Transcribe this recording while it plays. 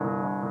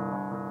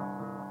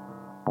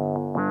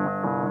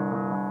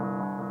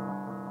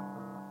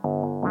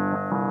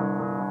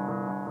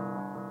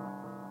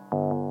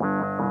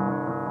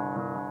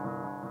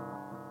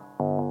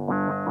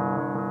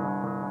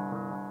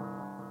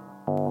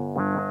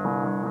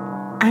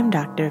I'm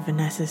Dr.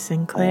 Vanessa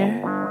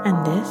Sinclair,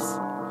 and this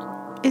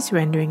is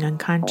Rendering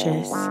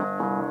Unconscious.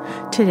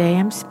 Today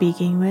I'm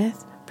speaking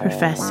with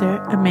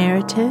Professor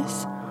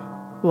Emeritus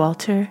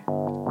Walter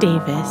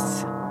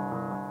Davis.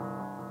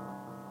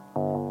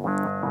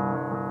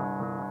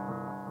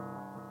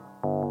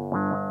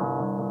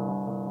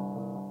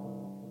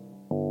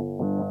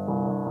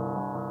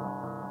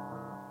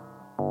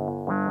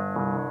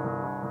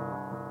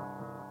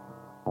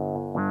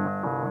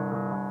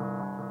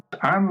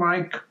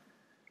 Unlike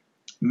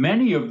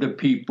many of the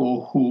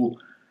people who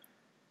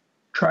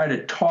try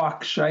to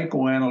talk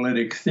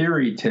psychoanalytic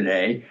theory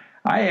today,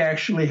 I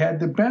actually had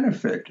the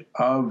benefit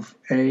of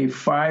a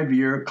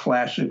 5-year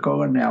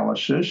classical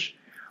analysis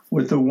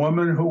with a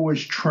woman who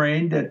was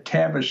trained at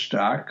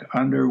Tavistock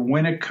under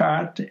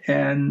Winnicott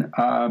and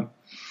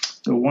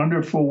the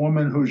wonderful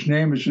woman whose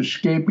name is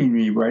escaping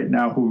me right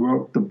now, who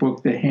wrote the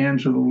book, The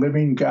Hands of the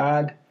Living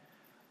God.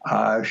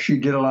 She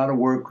did a lot of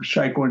work with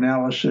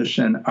psychoanalysis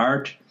and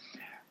art.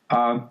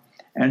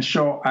 And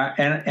so,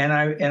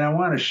 I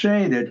want to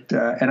say that,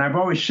 and I've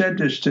always said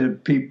this to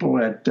people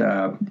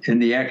in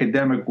the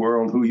academic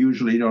world who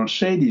usually don't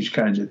say these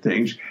kinds of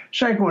things,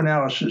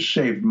 psychoanalysis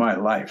saved my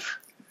life.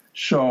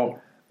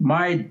 So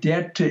my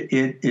debt to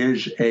it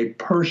is a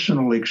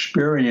personal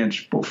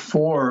experience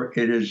before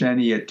it is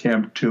any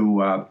attempt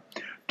to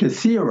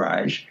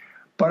theorize.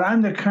 But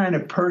I'm the kind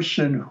of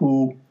person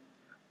who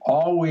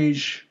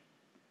always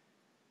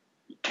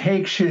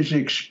takes his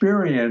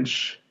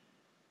experience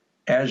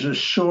as a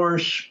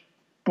source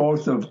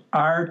both of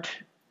art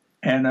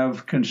and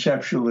of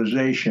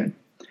conceptualization.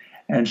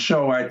 And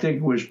so I think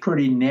it was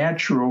pretty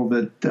natural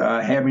that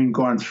having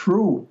gone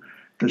through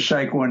the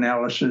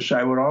psychoanalysis,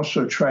 I would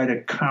also try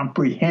to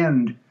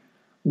comprehend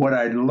what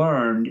I'd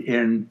learned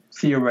in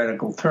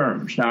theoretical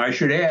terms. Now, I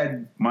should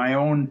add my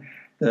own,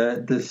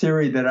 the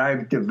theory that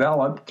I've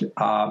developed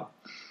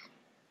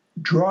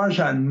draws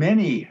on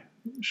many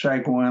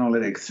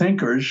psychoanalytic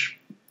thinkers,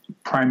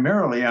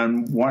 primarily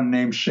on one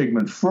named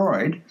Sigmund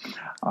Freud.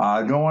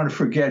 Don't want to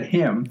forget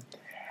him.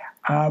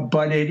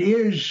 But it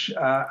is,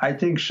 I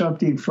think,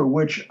 something for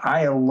which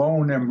I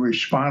alone am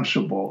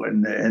responsible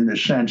in the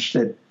sense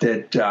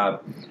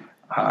that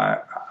I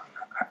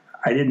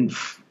didn't,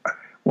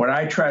 what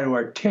I try to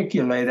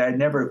articulate, I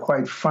never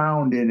quite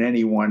found in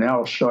anyone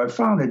else. So I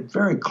found it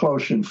very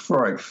close in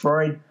Freud.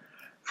 Freud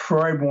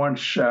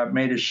once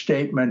made a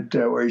statement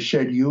where he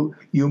said, you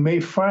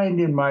may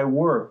find in my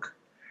work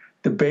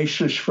the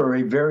basis for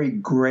a very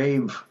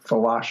grave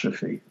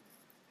philosophy.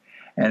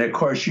 And of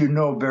course, you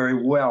know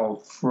very well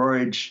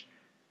Freud's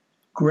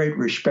great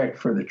respect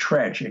for the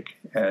tragic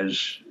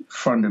as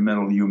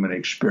fundamental human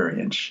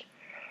experience.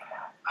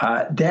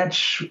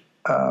 That's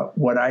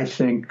what I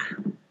think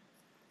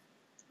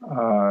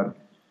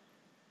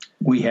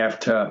we have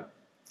to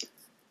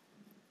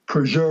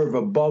preserve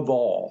above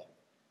all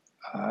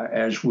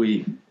as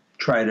we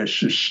try to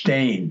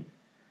sustain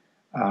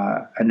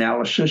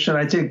analysis, and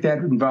I think that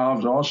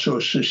involves also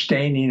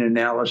sustaining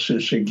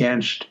analysis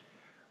against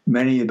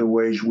many of the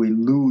ways we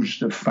lose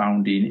the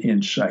founding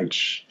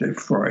insights that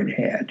Freud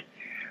had.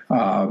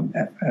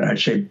 And I'd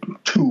say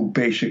two,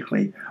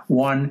 basically.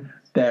 One,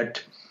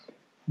 that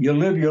you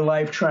live your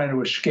life trying to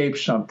escape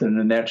something,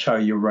 and that's how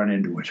you run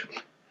into it.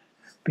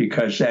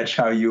 Because that's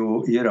how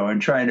in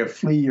trying to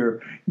flee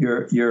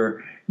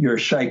your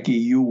psyche,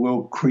 you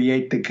will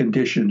create the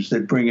conditions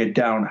that bring it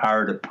down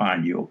hard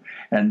upon you.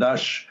 And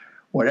thus,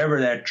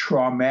 whatever that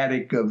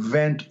traumatic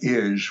event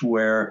is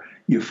where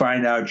you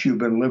find out you've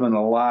been living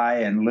a lie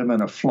and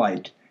living a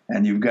flight,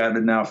 and you've got to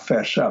now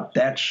fess up,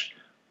 that's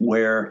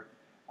where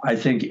I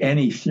think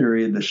any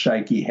theory of the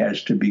psyche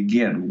has to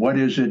begin. What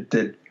is it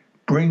that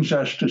brings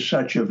us to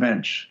such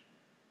events?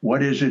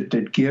 What is it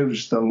that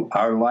gives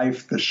our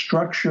life the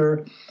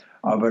structure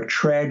of a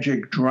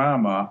tragic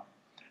drama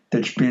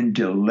that's been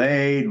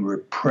delayed,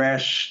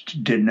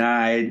 repressed,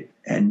 denied,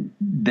 and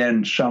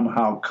then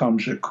somehow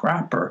comes a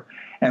cropper?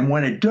 And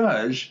when it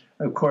does,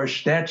 of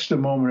course, that's the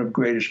moment of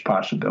greatest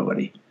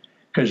possibility,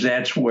 because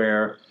that's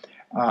where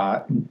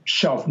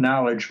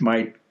self-knowledge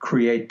might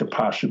create the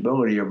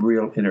possibility of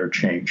real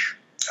interchange.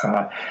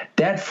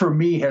 That, for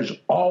me, has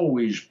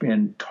always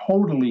been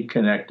totally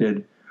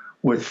connected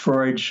with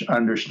Freud's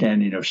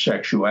understanding of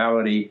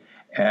sexuality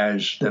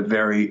as the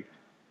very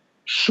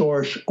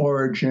source,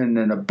 origin,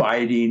 and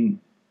abiding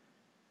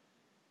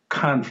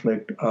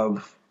conflict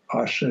of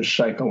us as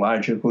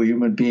psychological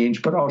human beings,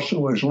 but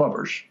also as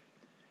lovers.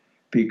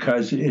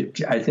 Because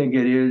I think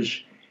it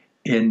is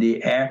in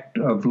the act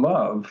of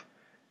love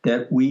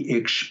that we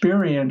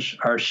experience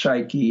our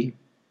psyche,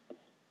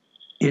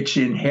 its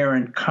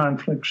inherent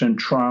conflicts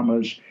and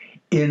traumas,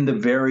 in the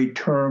very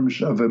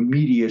terms of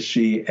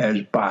immediacy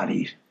as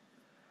bodies.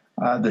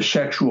 The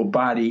sexual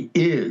body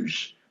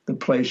is the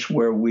place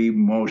where we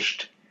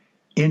most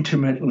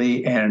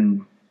intimately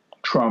and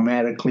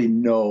traumatically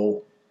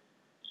know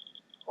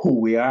who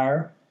we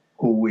are,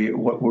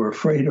 what we're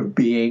afraid of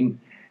being,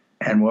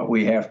 and what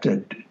we have to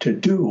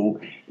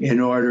do in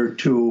order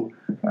to,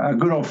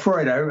 good old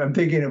Freud, I'm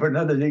thinking of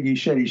another thing he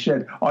said. He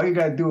said, all you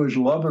got to do is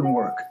love and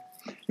work.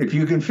 If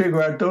you can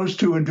figure out those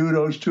two and do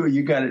those two,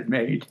 you got it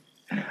made.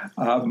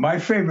 My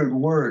favorite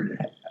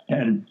word,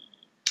 and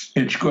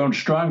it's grown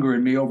stronger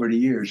in me over the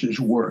years, is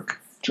work.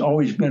 It's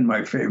always been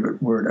my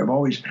favorite word. I've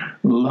always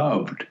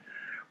loved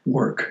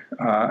work.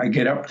 I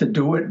get up to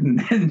do it, and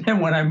then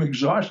when I'm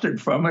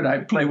exhausted from it, I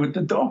play with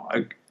the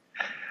dog.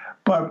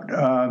 But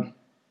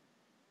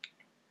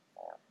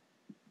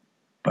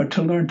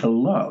to learn to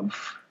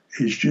love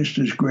is just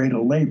as great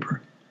a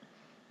labor.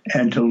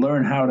 And to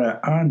learn how to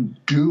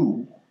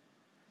undo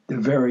the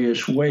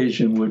various ways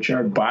in which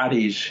our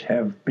bodies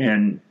have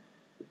been,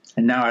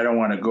 and now I don't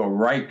want to go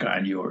Reich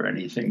on you or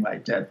anything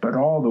like that, but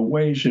all the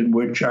ways in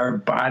which our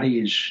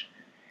bodies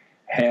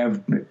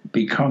have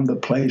become the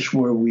place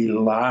where we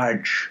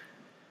lodge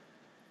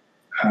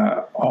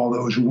all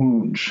those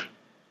wounds.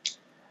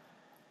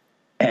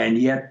 And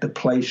yet the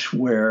place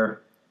where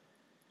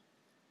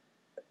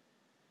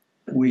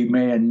we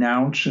may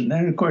announce and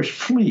then, of course,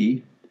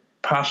 flee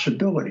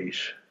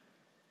possibilities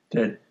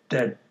that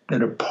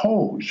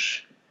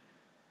oppose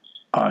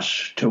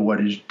us to what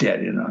is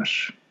dead in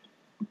us.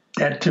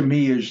 That, to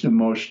me, is the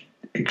most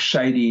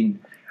exciting.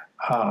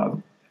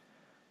 I'm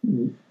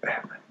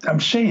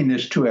saying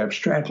this too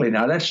abstractly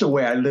now. That's the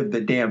way I live the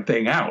damn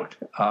thing out.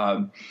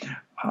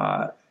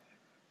 I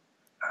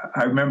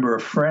remember a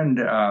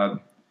friend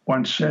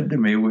once said to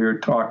me, we were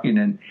talking,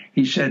 and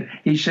he said,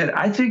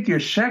 I think your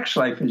sex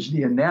life is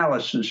the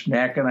analysis,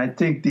 Mac, and I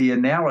think the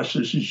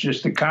analysis is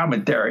just a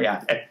commentary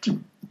on it.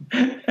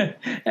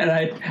 And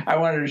I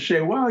wanted to say,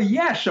 well,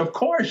 yes, of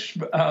course,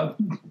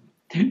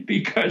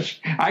 because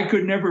I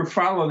could never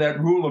follow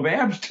that rule of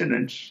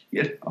abstinence,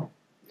 you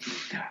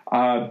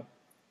know.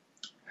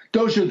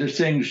 Those are the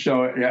things.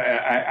 So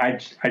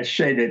I'd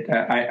say that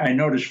I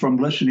noticed from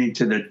listening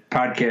to the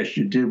podcast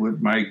you did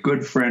with my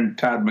good friend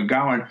Todd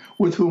McGowan,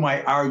 with whom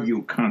I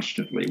argue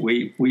constantly.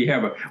 We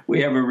have a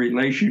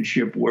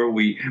relationship where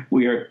we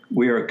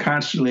are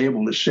constantly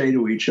able to say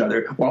to each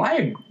other, "Well,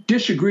 I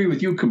disagree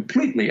with you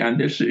completely on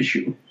this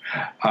issue,"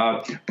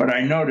 but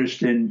I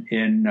noticed in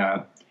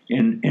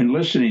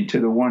listening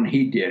to the one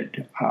he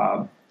did,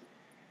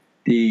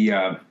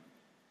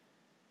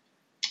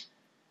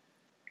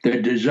 the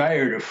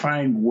desire to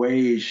find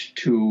ways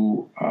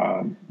to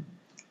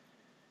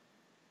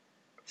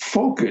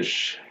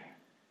focus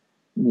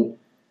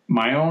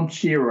my own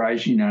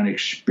theorizing on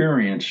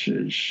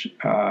experiences.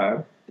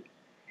 And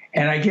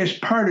I guess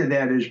part of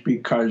that is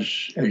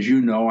because, as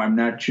you know, I'm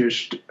not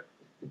just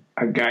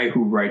a guy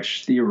who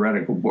writes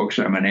theoretical books.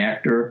 I'm an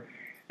actor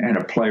and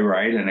a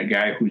playwright and a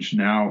guy who's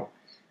now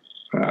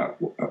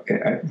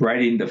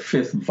writing the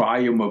 5th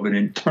volume of an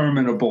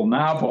interminable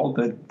novel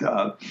that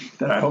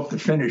I hope to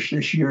finish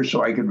this year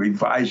so I can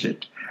revise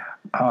it.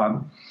 I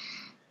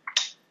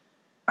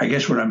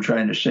guess what I'm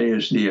trying to say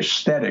is the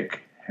aesthetic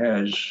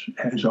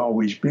has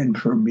always been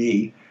for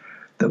me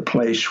the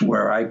place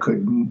where I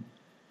could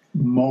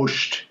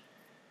most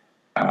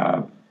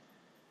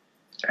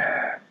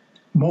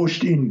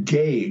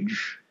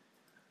engage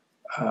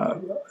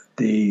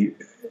the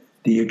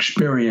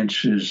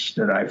experiences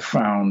that I've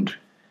found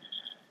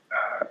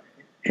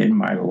in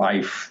my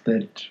life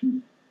that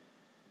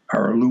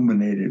are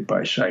illuminated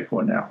by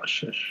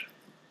psychoanalysis.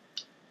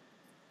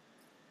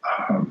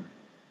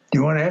 Do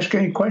you want to ask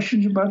any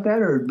questions about that,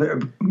 or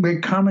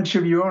make comments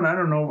of your own? I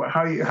don't know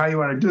how you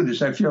want to do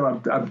this. I feel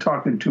I'm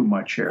talking too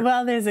much here.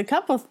 Well, there's a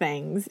couple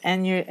things,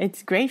 and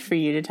it's great for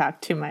you to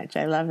talk too much.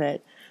 I love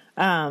it.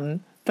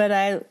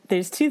 But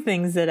there's two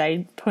things that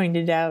I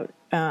pointed out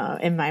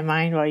in my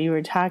mind while you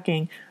were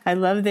talking. I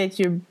love that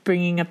you're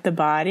bringing up the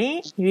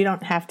body. You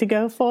don't have to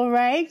go full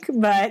Reich,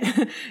 but,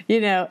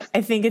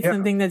 I think it's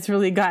something that's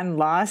really gotten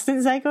lost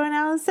in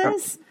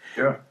psychoanalysis.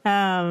 Yeah.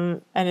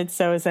 And it's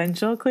so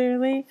essential,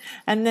 clearly.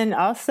 And then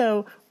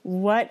also,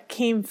 what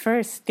came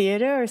first,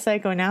 theater or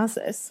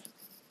psychoanalysis?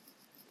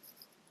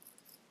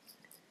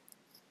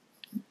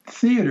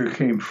 Theater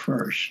came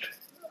first,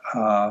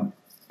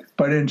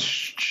 but in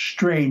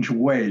strange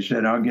ways,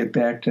 and I'll get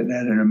back to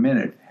that in a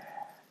minute.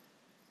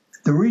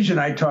 The reason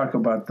I talk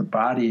about the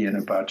body and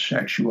about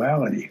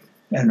sexuality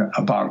and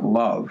about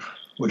love,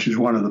 which is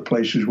one of the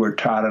places where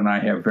Todd and I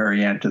have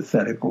very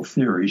antithetical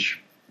theories,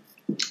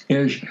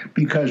 is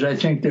because I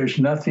think there's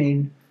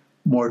nothing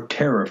more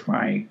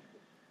terrifying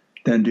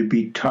than to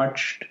be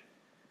touched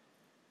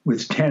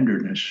with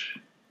tenderness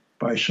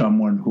by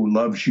someone who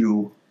loves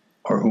you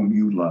or whom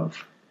you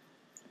love.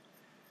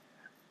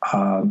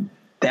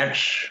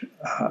 That's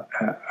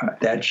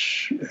an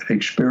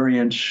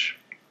experience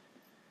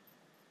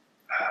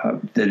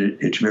that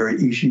it's very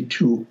easy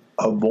to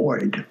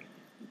avoid.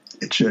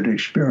 It's an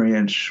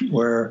experience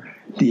where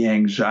the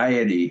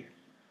anxiety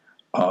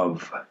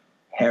of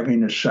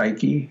having a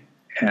psyche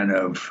and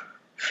of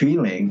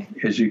feeling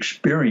is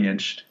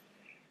experienced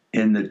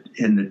in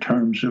the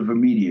terms of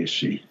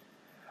immediacy.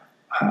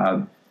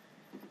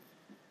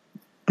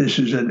 This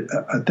is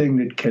a thing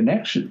that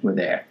connects it with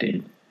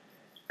acting.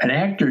 An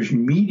actor's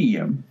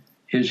medium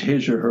is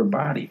his or her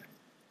body.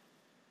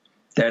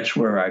 that's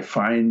where I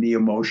find the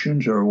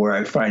emotions, or where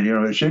I find,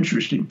 it's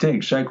interesting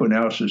thing.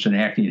 Psychoanalysis and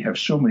acting have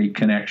so many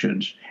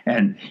connections.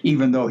 And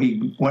even though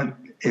he went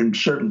in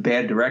certain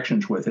bad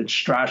directions with it,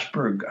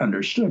 Strasberg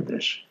understood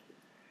this,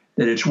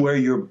 that it's where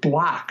you're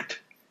blocked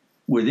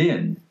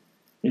within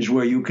is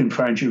where you can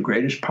find your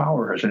greatest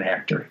power as an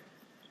actor,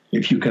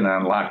 if you can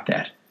unlock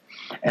that.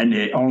 And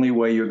the only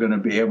way you're going to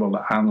be able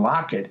to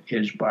unlock it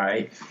is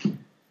by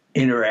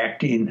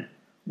interacting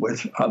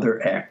with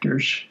other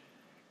actors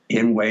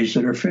in ways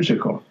that are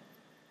physical.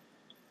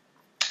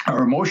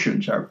 Our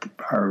emotions are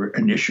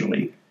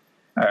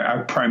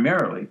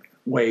primarily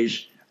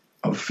ways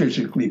of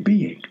physically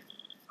being.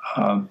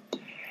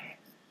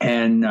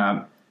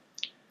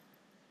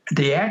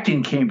 The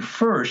acting came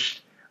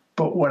first,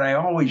 but I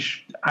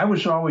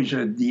was always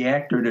the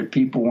actor that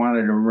people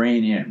wanted to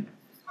rein in,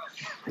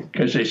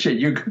 because they said,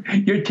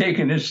 you're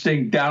taking this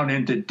thing down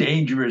into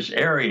dangerous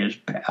areas,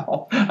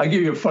 pal. I'll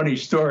give you a funny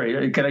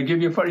story. Can I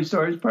give you a funny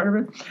story as part of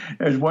it?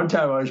 There's one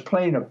time I was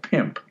playing a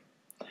pimp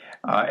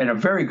in a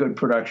very good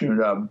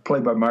production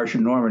played by Marcia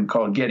Norman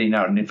called Getting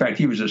Out. And in fact,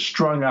 he was a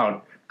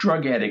strung-out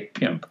drug addict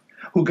pimp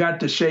who got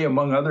to say,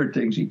 among other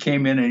things, he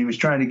came in and he was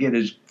trying to get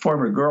his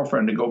former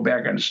girlfriend to go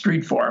back on the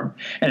street for him.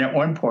 And at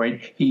one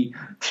point, he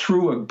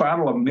threw a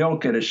bottle of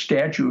milk at a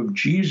statue of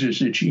Jesus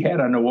that she had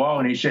on the wall,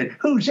 and he said,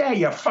 "Who's that,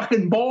 your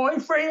fucking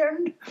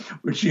boyfriend?"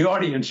 Which the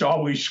audience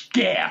always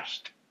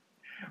gasped.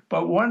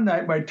 But one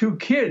night, my two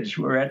kids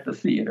were at the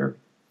theater,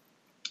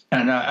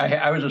 and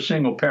I was a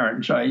single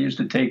parent, so I used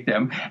to take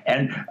them.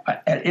 And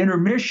at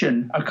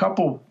intermission, a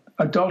couple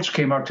adults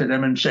came up to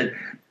them and said,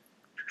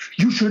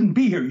 "You shouldn't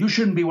be here. You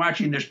shouldn't be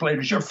watching this play.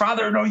 Does your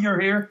father know you're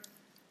here?"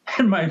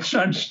 And my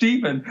son,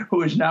 Stephen,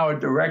 who is now a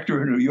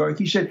director in New York,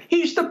 he said,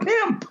 "He's the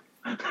pimp."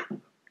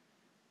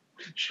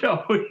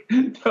 So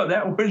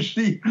that was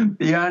the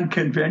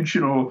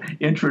unconventional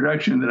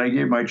introduction that I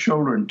gave my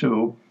children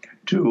to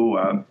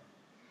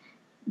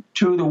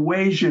the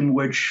ways in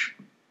which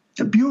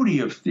the beauty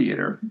of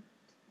theater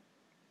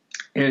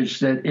is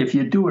that if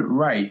you do it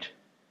right,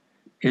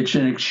 it's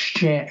a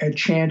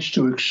chance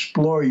to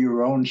explore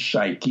your own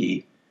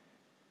psyche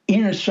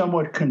in a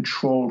somewhat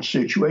controlled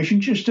situation,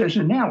 just as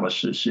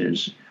analysis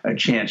is a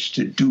chance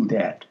to do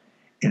that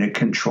in a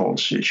controlled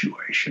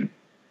situation.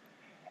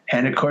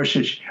 And of course,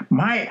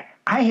 I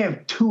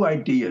have two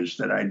ideas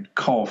that I'd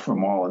call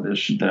from all of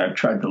this that I've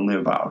tried to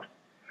live out.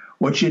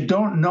 What you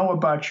don't know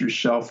about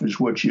yourself is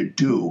what you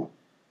do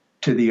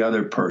to the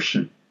other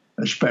person,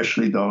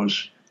 especially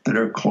those that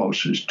are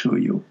closest to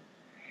you.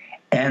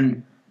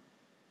 And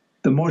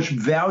the most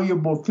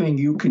valuable thing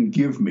you can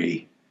give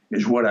me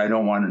is what I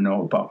don't want to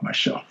know about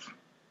myself.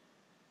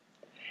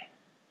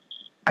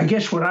 I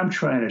guess what I'm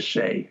trying to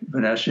say,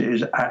 Vanessa,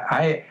 is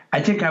I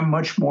think I'm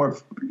much more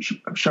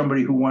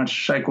somebody who wants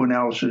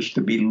psychoanalysis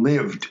to be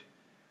lived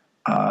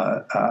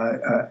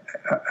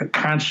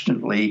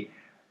constantly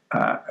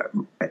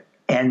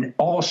and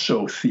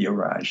also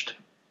theorized.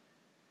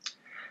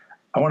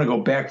 I want to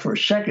go back for a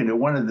second to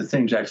one of the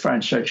things I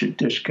find such a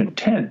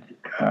discontent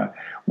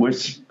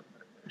with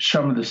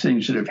some of the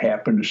things that have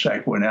happened to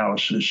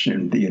psychoanalysis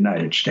in the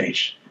United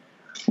States,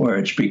 where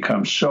it's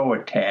become so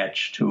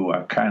attached to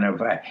a kind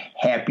of a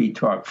happy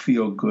talk,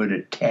 feel-good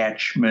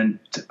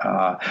attachment,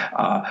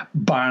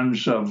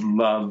 bonds of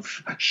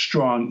love,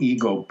 strong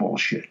ego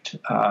bullshit.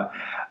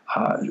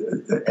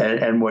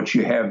 And what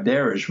you have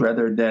there is,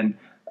 rather than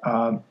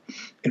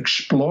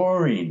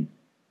exploring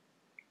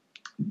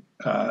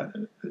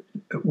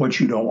what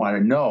you don't want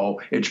to know,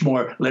 it's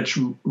more, let's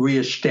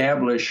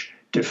reestablish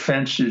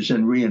defenses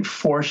and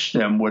reinforce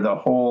them with a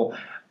whole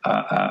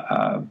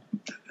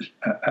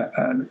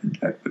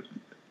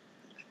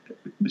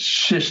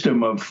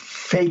system of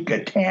fake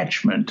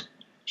attachment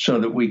so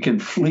that we can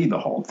flee the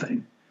whole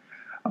thing.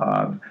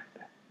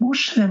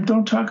 Most of them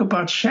don't talk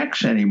about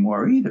sex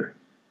anymore either.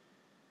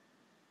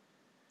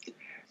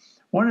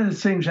 One of the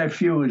things I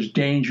feel is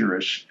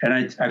dangerous,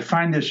 and I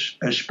find this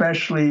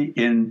especially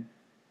in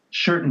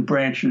certain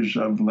branches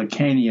of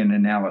Lacanian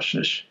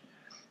analysis,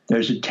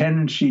 there's a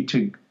tendency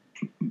to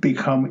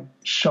become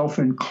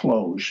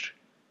self-enclosed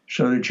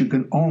so that you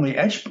can only,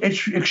 it's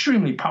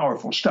extremely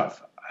powerful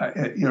stuff.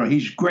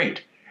 He's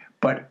great,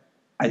 but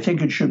I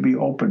think it should be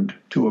opened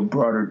to a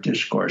broader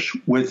discourse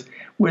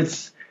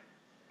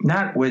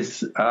not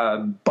with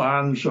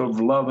bonds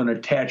of love and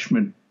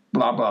attachment,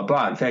 blah, blah,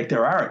 blah. In fact,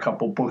 there are a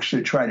couple books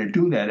that try to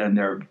do that, and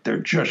they're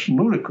just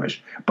ludicrous.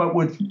 But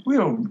with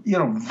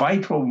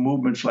vital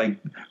movements like,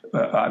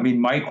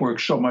 Mike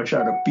works so much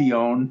out of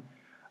Bion.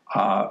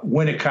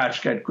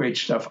 Winnicott's got great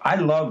stuff. I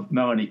love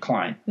Melanie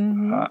Klein.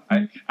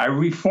 Mm-hmm. I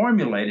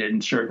reformulate it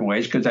in certain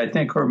ways because I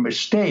think her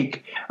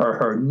mistake or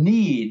her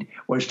need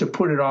was to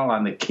put it all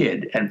on the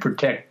kid and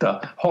protect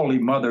the Holy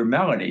Mother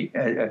Melanie.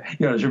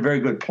 There's a very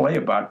good play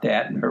about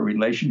that and her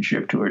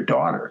relationship to her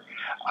daughter.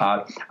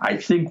 I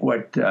think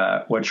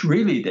what's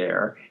really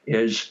there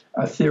is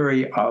a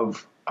theory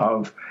of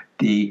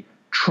the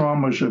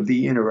traumas of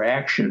the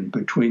interaction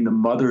between the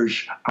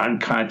mother's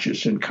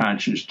unconscious and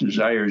conscious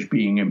desires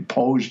being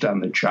imposed on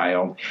the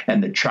child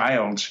and the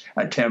child's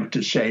attempt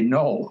to say,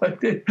 no,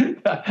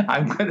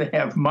 I'm going to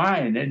have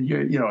mine, and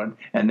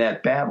and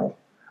that battle.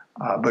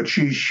 But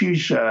she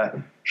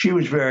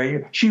was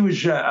very,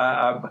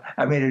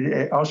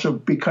 also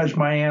because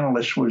my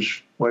analyst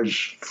was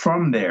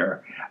from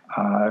there,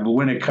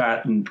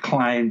 Winnicott and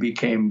Klein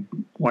became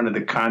one of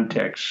the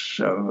contexts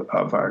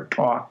of our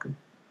talk,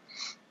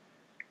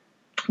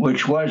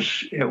 which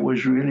was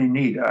really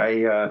neat.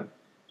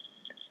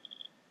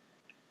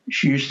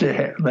 She used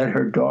to let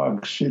her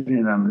dog sit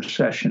in on the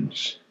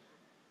sessions.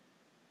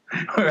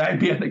 Or I'd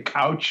be on the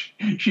couch,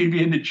 she'd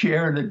be in the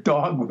chair, and the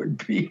dog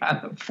would be on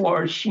the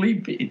floor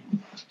sleeping.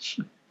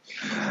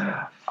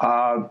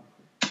 Can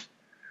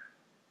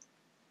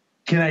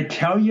I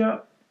tell you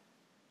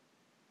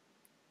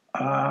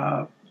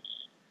a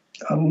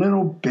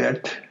little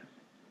bit?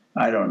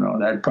 I don't know.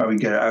 That'd probably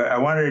get it. I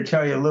wanted to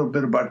tell you a little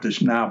bit about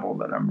this novel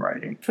that I'm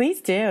writing.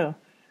 Please do.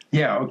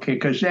 Yeah, okay,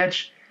 because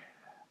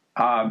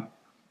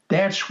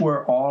that's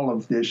where all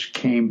of this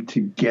came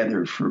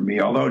together for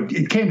me, although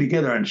it came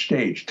together on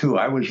stage, too.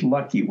 I was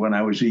lucky. When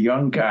I was a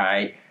young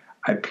guy,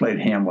 I played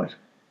Hamlet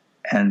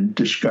and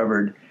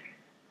discovered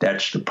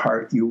that's the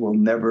part you will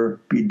never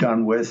be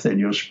done with, and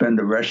you'll spend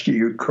the rest of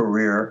your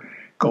career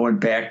going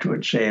back to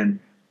it saying,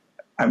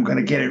 I'm going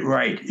to get it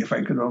right if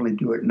I could only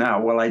do it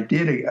now. Well, I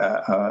did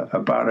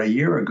about a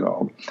year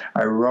ago.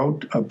 I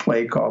wrote a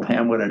play called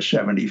Hamlet at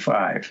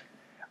 75.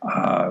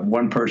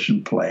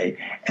 One-person play,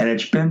 and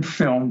it's been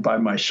filmed by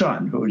my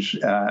son, who's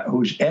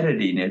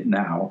editing it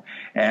now.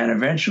 And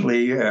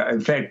eventually, in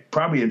fact,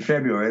 probably in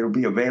February, it'll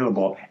be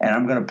available, and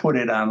I'm going to put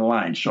it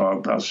online.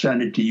 So I'll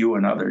send it to you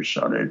and others,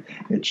 so that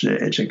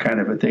it's a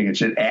kind of a thing.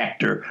 It's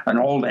an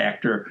old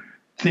actor,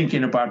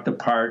 thinking about the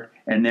part,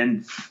 and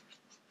then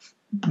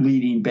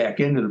leading back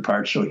into the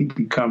part, so he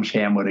becomes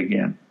Hamlet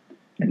again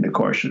in the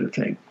course of the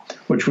thing,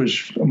 which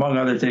was, among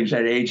other things,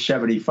 at age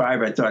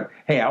 75, I thought,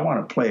 hey, I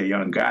want to play a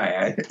young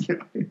guy.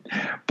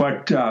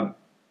 But the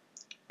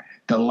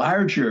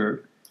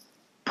larger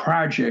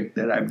project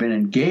that I've been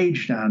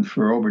engaged on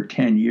for over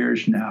 10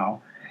 years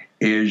now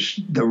is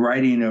the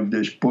writing of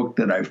this book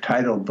that I've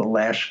titled The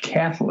Last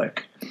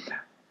Catholic.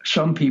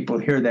 Some people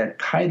hear that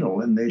title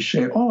and they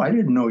say, oh, I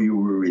didn't know you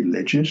were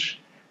religious.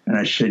 And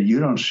I said, you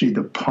don't see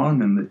the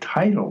pun in the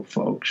title,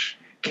 folks.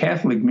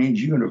 Catholic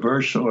means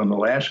universal, and the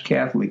last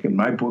Catholic in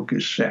my book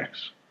is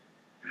sex.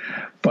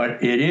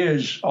 But it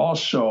is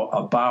also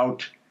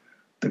about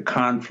the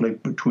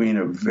conflict between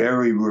a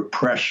very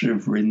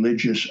repressive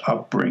religious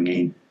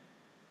upbringing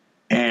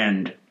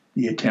and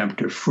the attempt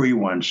to free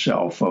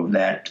oneself of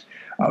that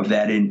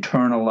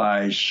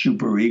internalized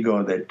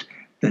superego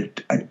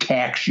that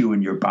attacks you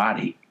in your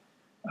body,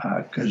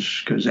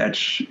 because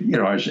that's,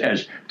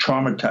 as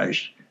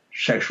traumatized,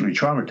 sexually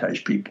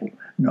traumatized people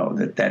know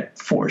that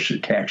force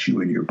attacks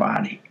you in your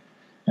body,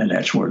 and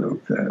that's where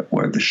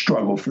the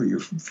struggle for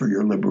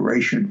your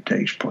liberation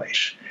takes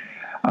place.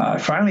 I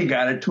finally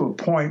got it to a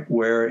point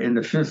where in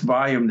the 5th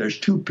volume there's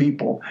 2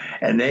 people,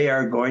 and they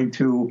are going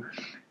to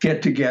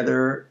get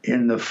together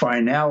in the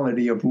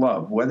finality of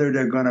love. Whether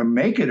they're going to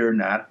make it or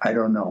not, I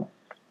don't know,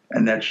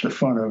 and that's the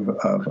fun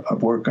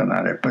of working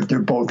on it. But they're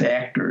both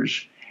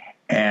actors,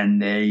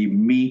 and they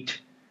meet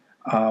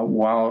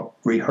while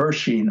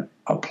rehearsing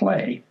a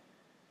play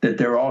that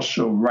they're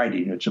also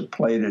writing. It's a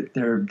play that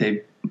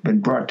they've been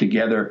brought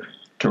together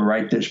to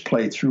write this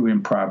play through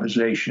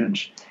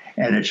improvisations,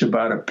 and it's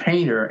about a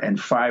painter and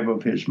 5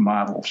 of his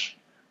models.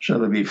 So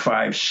there'll be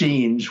 5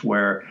 scenes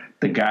where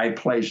the guy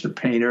plays the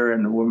painter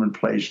and the woman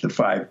plays the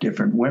 5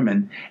 different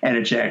women, and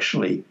it's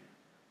actually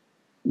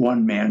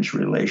one man's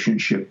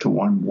relationship to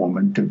one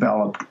woman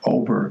developed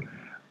over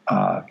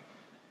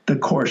the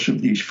course of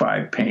these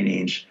 5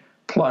 paintings,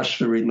 plus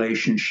the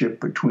relationship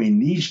between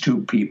these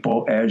 2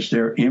 people as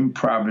their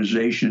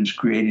improvisations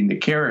creating the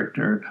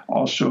character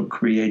also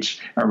creates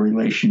a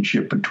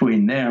relationship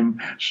between them.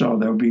 So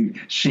there'll be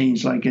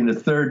scenes like in the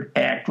 3rd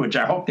act, which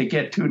I hope they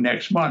get to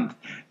next month,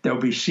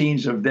 there'll be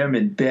scenes of them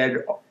in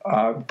bed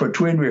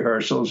between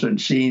rehearsals and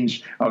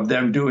scenes of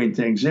them doing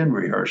things in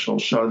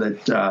rehearsals, so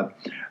that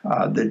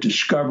the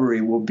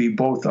discovery will be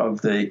both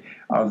of the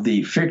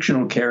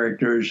fictional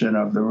characters and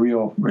of the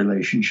real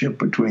relationship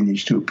between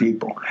these 2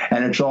 people.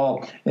 And it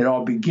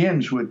all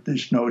begins with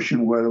this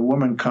notion where the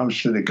woman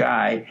comes to the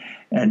guy,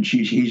 and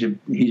he's a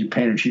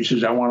painter. She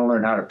says, I want to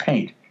learn how to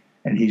paint.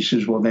 And he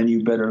says, well, then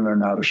you better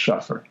learn how to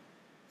suffer.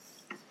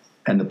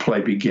 And the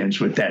play begins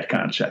with that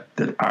concept,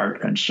 that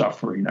art and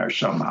suffering are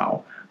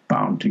somehow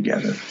bound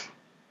together.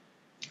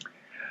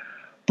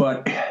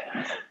 But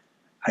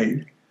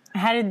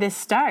how did this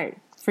start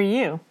for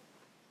you?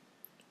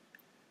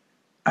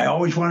 I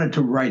always wanted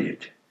to write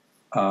it.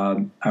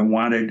 I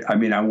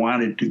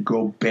wanted to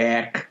go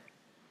back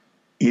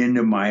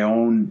into my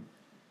own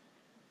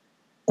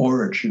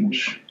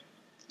origins,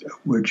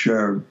 which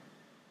are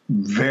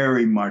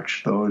very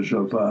much those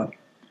of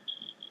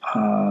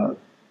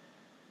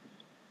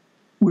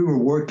we were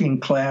working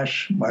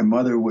class. My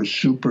mother was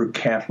super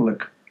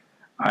Catholic.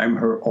 I'm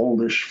her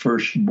oldest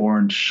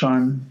firstborn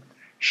son.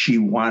 She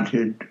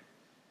wanted,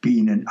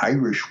 being an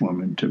Irish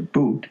woman to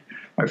boot,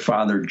 my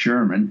father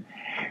German,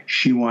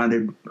 she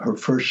wanted her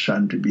first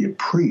son to be a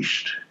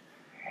priest.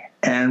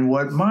 And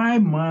what my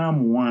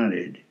mom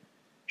wanted,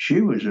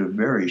 she was a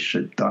very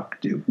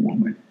seductive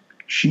woman.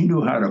 She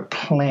knew how to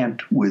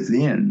plant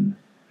within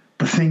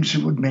the things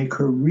that would make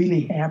her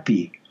really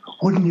happy.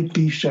 Wouldn't it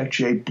be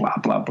such a blah,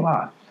 blah,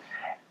 blah?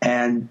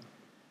 And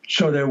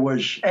so there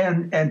was,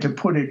 and to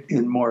put it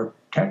in more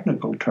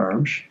technical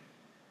terms,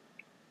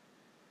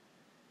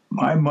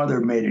 my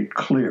mother made it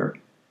clear,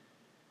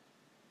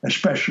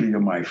 especially to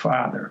my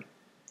father,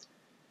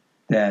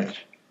 that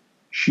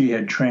she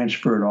had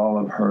transferred all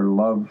of her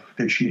love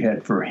that she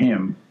had for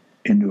him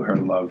into her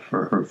love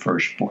for her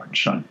firstborn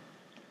son.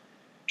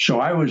 So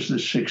I was the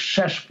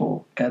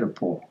successful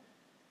Oedipal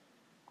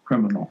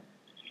criminal.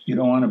 You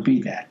don't want to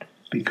be that,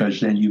 because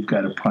then you've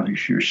got to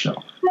punish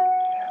yourself.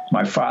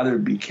 My father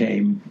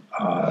became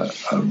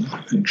an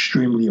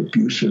extremely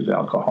abusive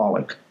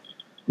alcoholic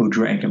who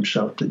drank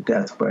himself to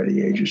death by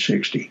the age of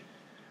 60.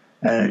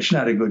 And it's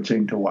not a good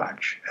thing to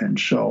watch. And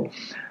so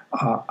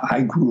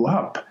I grew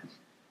up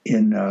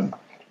in a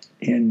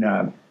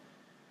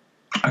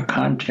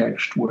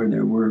context where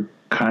there were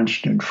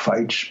constant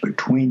fights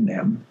between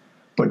them,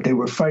 but they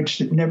were fights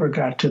that never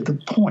got to the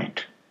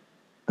point.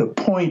 The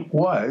point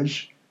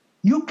was,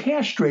 you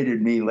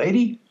castrated me,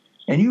 lady,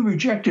 and you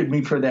rejected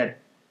me for that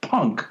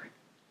punk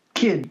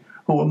kid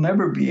who will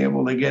never be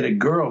able to get a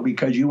girl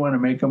because you want to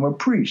make him a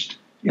priest.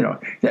 You know,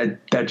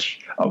 that's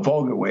a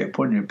vulgar way of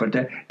putting it, but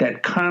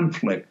that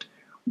conflict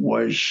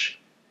was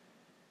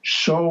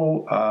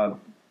so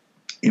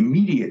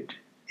immediate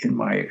in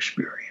my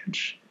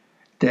experience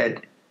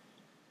that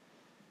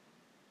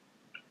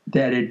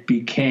it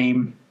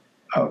became,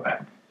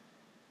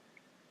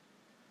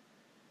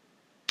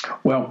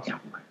 well,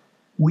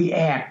 we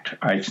act,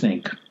 I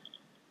think,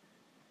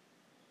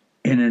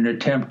 in an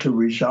attempt to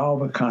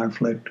resolve a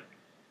conflict,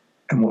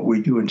 and what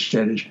we do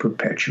instead is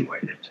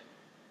perpetuate it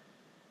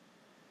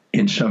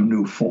in some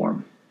new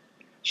form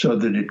so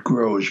that it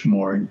grows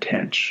more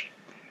intense.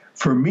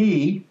 For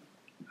me,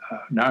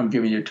 now I'm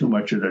giving you too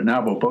much of the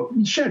novel, but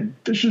you said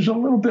this is a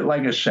little bit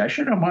like a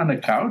session. I'm on the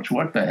couch.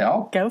 What the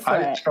hell? Go for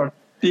it.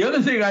 The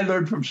other thing I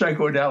learned from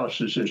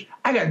psychoanalysis is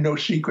I got no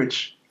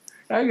secrets.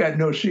 I got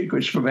no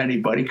secrets from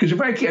anybody, because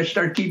if I can't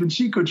start keeping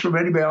secrets from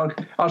anybody,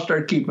 I'll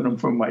start keeping them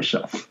from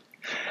myself.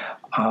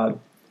 I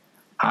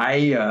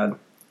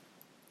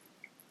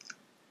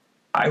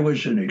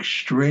was an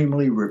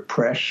extremely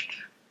repressed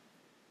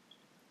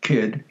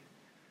kid,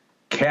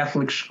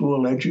 Catholic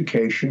school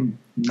education,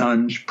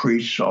 nuns,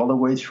 priests, all the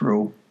way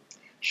through,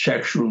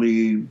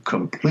 sexually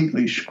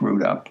completely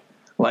screwed up.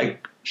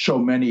 Like so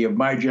many of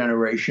my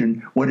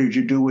generation, what did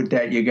you do with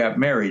that? You got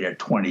married at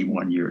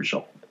 21 years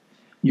old.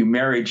 You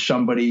married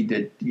somebody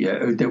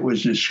that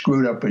was as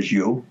screwed up as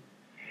you.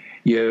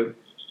 You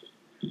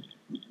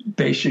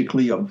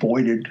basically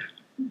avoided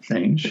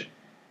things.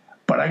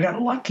 But I got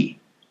lucky.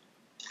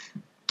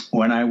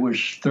 When I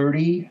was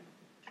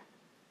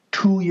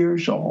 32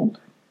 years old,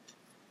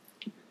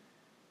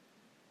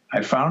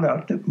 I found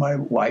out that my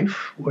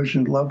wife was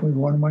in love with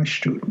one of my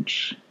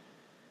students.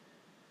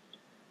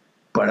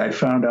 But I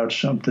found out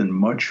something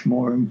much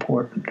more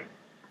important.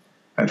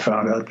 I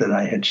found out that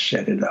I had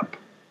set it up.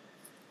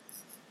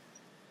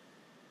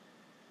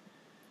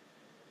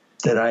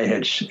 I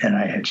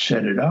had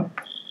set it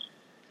up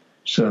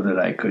so that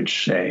I could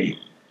say,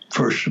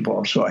 first of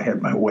all, so I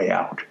had my way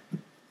out,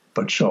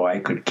 but so I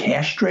could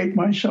castrate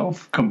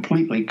myself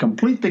completely,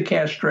 complete the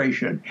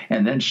castration,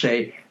 and then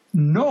say,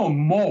 no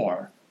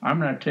more. I'm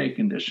not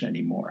taking this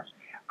anymore.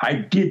 I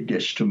did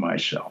this to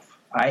myself.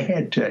 I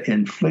had to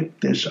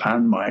inflict this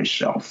on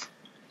myself.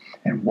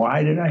 And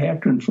why did I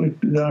have to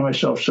inflict it on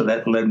myself? So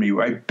that led me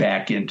right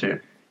back into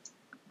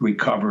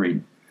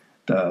recovering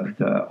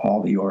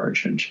all the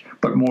origins.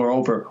 But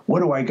moreover, what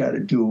do I got to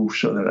do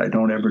so that I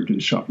don't ever do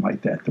something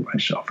like that to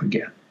myself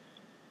again?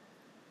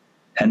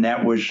 And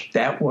that was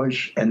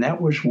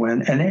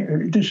when,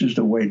 and this is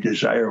the way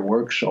desire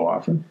works so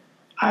often.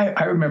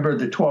 I remember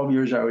the 12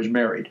 years I was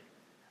married,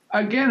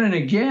 again and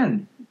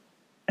again.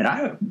 And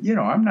I'm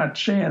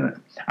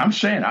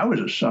saying I was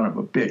a son of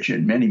a bitch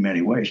in many,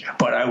 many ways,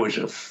 but I was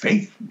a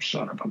faithful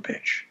son of a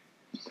bitch.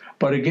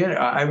 But again,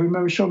 I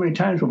remember so many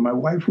times when my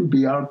wife would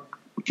be out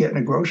getting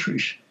the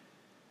groceries,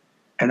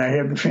 and I'd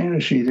have the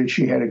fantasy that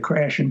she had a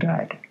crash and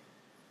died.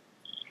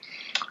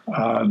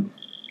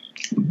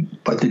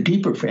 But the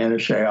deeper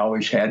fantasy I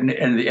always had,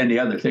 and the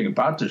other thing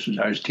about this is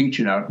I was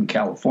teaching out in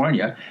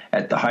California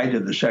at the height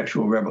of the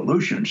sexual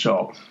revolution,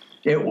 so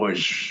it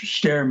was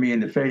staring me in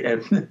the face.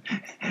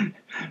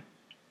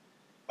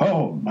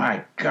 Oh,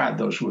 my God,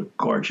 those were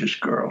gorgeous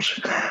girls.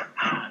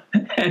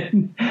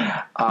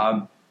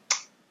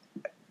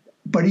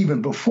 But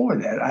even before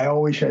that, I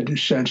always had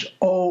this sense,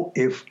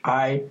 if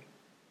I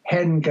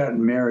hadn't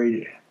gotten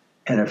married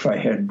and if I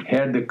had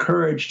had the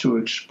courage to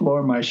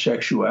explore my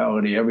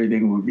sexuality,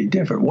 everything would be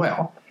different.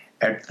 Well,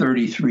 at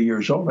 33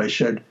 years old, I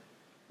said,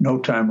 no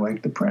time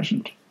like the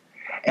present.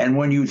 And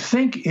when you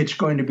think it's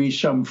going to be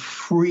some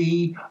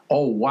free,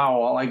 oh, wow,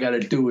 all I got to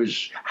do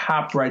is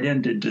hop right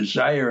into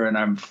desire and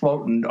I'm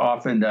floating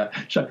off into,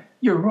 so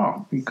you're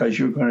wrong, because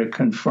you're going to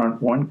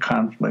confront one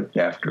conflict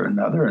after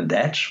another, and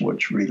that's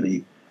what's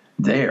really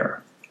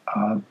there.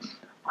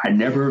 I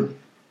never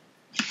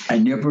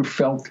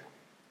felt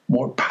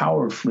more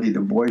powerfully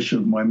the voice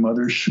of my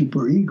mother's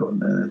superego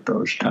than at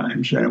those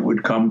times. And it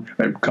would come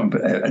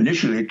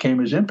initially it came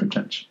as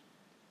impotence.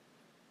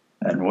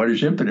 And what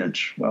is impotence?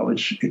 Well,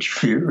 it's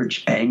fear,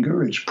 it's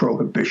anger, it's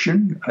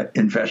prohibition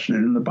invested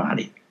in the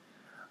body.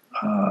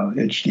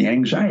 It's the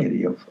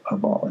anxiety of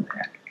all of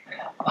that.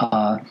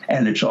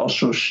 And it's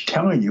also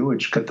telling you,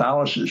 it's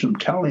Catholicism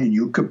telling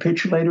you,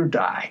 capitulate or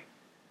die.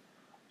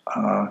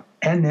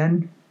 And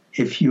then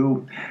if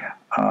you,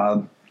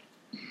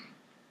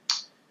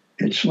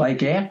 it's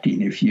like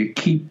acting. If you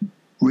keep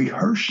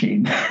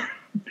rehearsing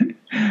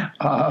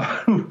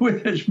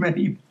with as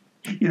many,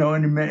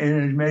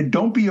 and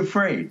don't be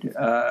afraid,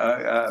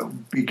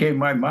 became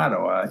my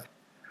motto.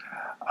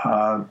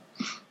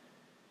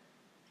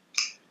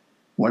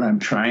 What I'm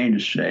trying to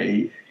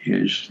say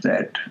is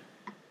that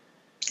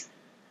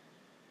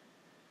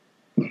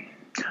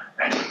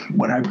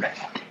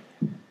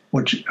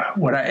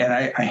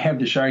I have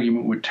this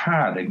argument with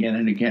Todd again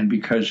and again,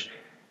 because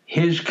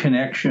his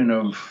connection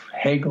of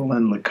Hegel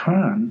and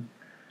Lacan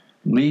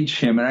leads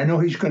him, and I know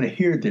he's going to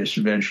hear this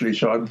eventually,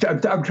 so I'm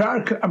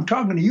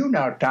talking to you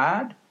now,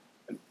 Todd.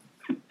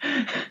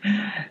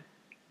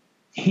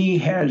 He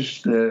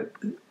has the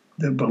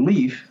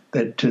belief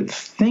that to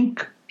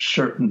think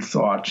certain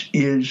thoughts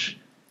is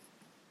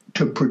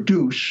to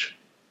produce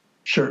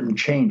certain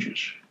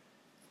changes.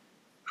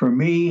 For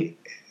me,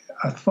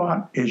 a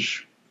thought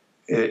is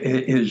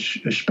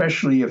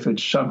especially if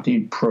it's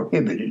something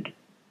prohibited,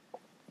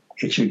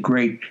 it's a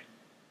great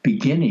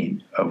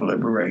beginning of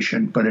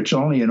liberation, but it's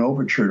only an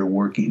overture to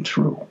working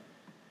through.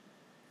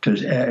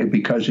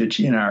 Because it's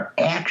in our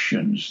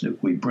actions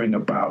that we bring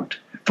about.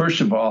 First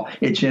of all,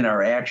 it's in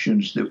our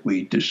actions that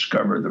we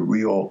discover the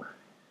real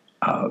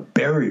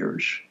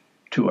barriers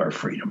to our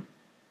freedom.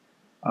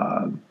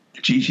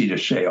 It's easy to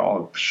say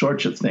all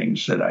sorts of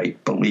things that I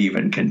believe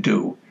and can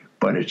do,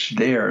 but it's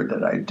there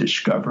that I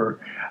discover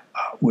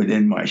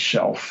within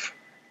myself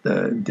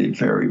the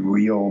very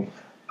real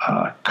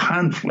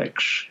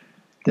conflicts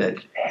that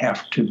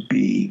have to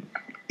be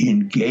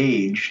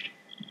engaged.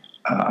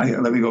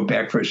 Let me go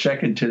back for a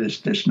second to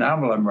this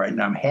novel I'm writing.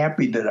 I'm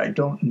happy that I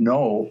don't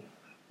know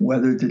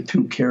whether the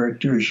two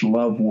characters'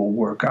 love will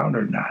work out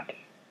or not,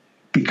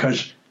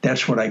 because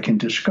that's what I can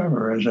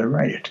discover as I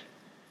write it.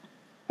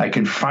 I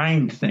can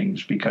find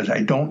things because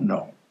I don't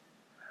know.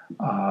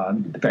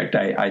 In fact,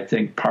 I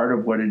think part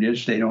of what it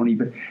is, they don't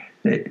even,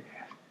 they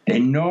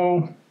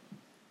know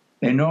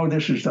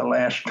this is the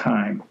last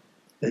time,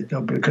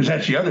 because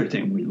that's the other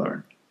thing we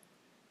learn.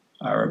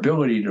 Our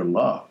ability to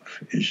love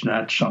is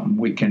not something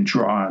we can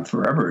draw on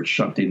forever. It's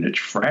something that's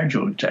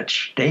fragile. It's at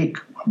stake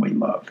when we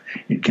love.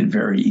 It can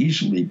very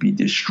easily be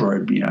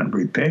destroyed beyond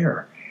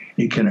repair.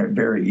 It can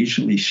very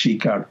easily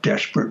seek out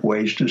desperate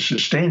ways to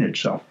sustain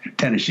itself.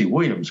 Tennessee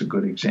Williams, a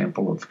good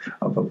example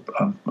of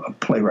a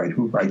playwright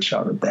who writes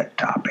out of that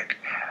topic.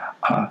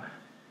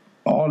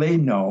 All they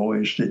know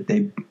is that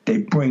they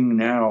bring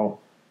now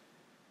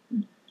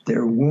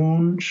their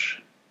wounds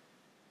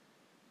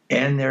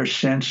and their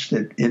sense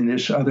that in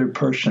this other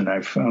person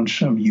I've found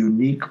some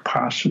unique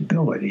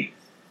possibility,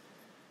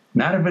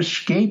 not of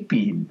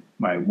escaping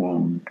my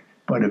wound,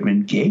 but of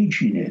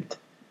engaging it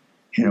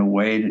in a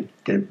way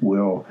that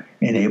will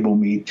enable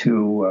me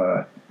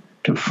to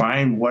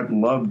find what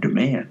love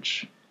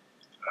demands.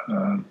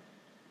 And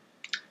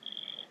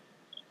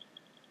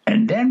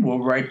then we'll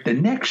write the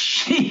next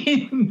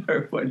scene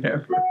or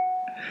whatever.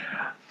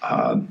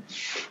 And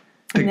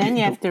then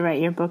you have to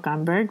write your book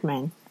on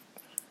Bergman.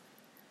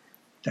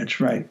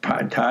 That's right.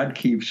 Todd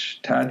keeps,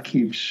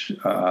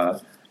 and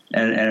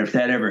if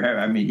that ever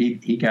happened, I mean,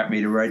 he got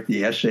me to write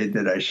the essay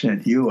that I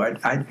sent you.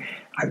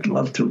 I'd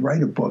love to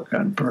write a book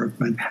on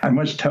Bergman. I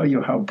must tell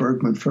you how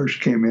Bergman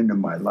first came into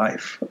my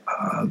life.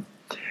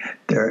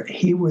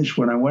 He was,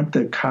 when I went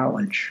to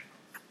college,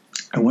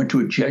 I went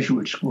to a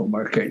Jesuit school,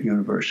 Marquette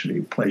University,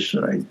 a place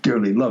that I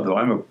dearly love, though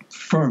I'm a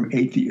firm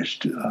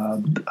atheist.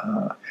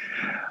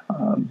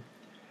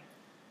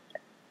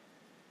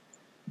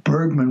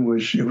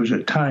 It was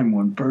a time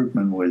when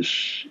Bergman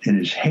was in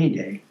his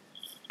heyday,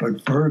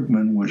 but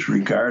Bergman was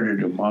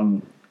regarded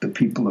among the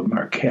people of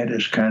Marquette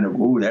as kind of,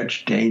 ooh,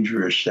 that's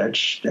dangerous,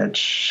 that's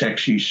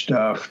sexy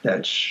stuff,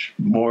 that's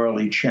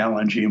morally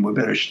challenging, we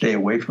better stay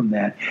away from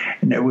that.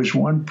 And there was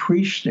one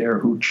priest there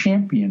who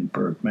championed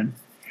Bergman,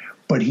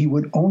 but he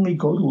would only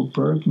go to a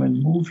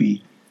Bergman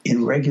movie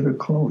in regular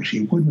clothes.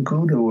 He wouldn't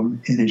go to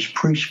him in his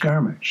priest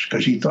garments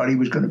because he thought he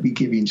was going to be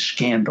giving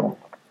scandal.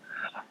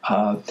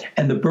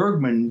 And the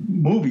Bergman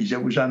movies,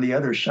 it was on the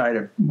other side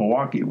of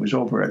Milwaukee. It was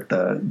over at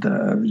the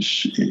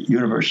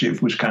University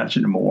of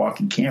Wisconsin in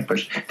Milwaukee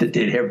campus that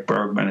they'd have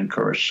Bergman and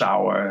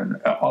Kurosawa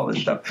and all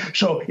this stuff.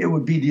 So it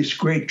would be this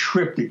great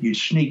trip that you'd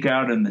sneak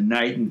out in the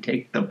night and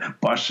take the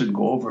bus and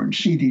go over and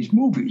see these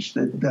movies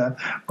that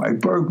by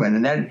Bergman.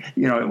 And that,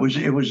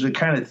 it was the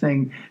kind of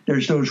thing,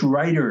 there's those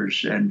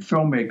writers and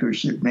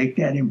filmmakers that make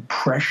that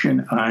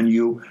impression on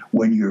you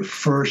when you're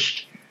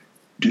first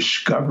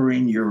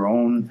discovering your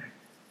own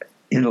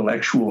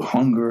intellectual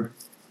hunger.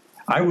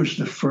 I was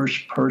the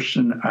first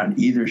person on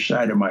either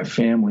side of my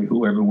family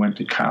who ever went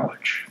to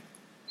college.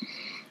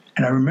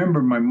 And I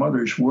remember my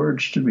mother's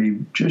words to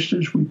me just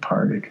as we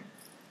parted.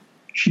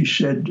 She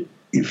said,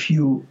 if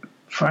you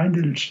find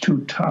that it's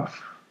too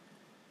tough,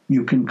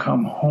 you can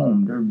come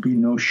home. There'd be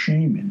no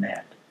shame in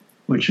that,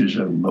 which is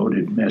a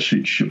loaded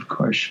message, of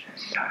course.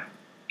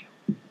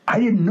 I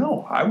didn't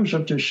know. I was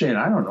up there saying,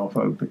 I don't know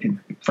if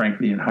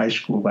frankly, in high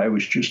school, I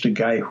was just a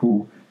guy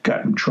who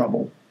got in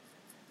trouble,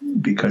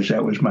 because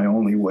that was my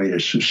only way to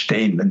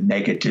sustain the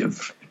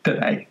negative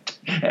that I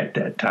at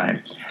that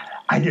time.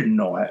 I didn't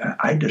know.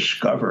 I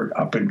discovered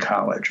up in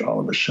college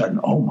all of a sudden,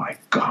 oh my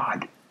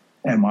God,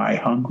 am I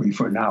hungry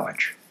for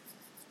knowledge?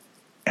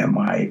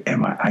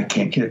 I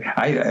can't get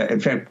it. In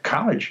fact,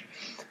 college,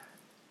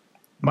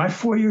 my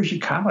 4 years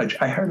of college,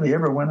 I hardly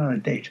ever went on a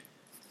date.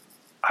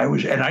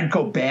 And I'd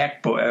go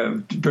back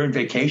during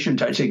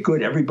vacations. I'd say,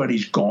 good,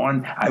 everybody's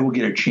gone. I will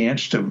get a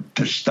chance to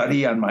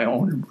study on my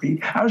own and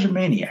read. I was a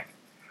maniac.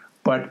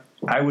 But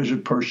I was a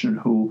person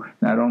who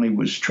not only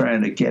was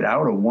trying to get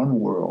out of one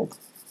world,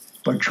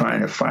 but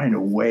trying to find a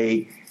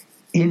way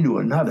into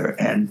another.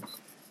 And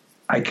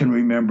I can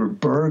remember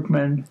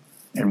Bergman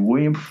and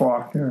William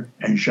Faulkner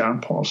and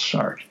Jean-Paul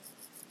Sartre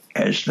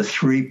as the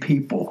three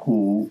people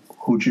who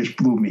just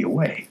blew me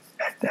away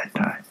at that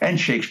time, and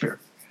Shakespeare.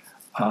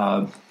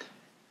 So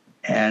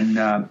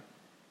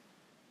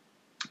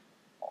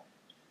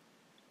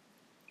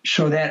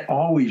that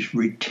always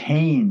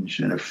retains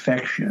an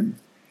affection.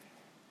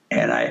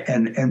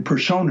 And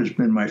Persona's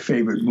been my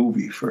favorite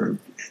movie for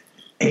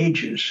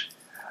ages.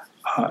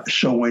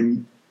 So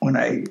when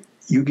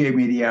you gave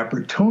me the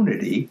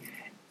opportunity,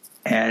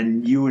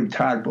 and you and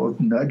Todd both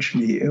nudged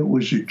me, it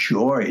was a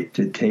joy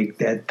to take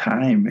that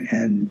time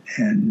and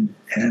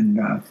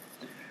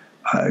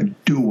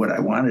do what I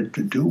wanted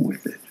to do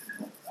with it.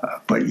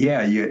 But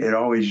yeah,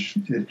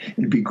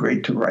 it'd be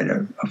great to write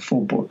a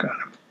full book on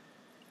him.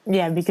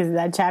 Yeah, because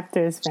that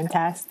chapter is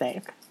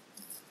fantastic.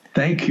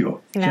 Thank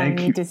you. Now I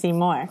need to see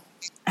more.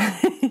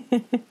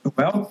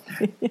 Well,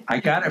 I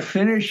gotta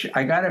finish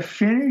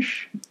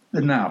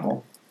the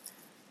novel,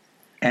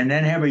 and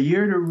then have a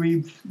year to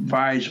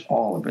revise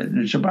all of it. And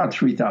it's about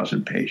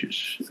 3,000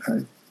 pages.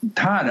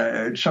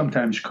 Todd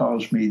sometimes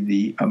calls me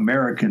the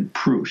American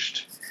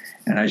Proust,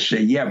 and I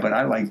say, yeah, but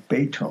I like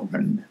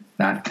Beethoven,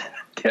 not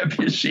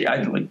Debussy.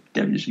 I like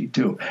Debussy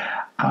too.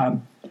 I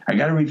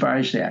got to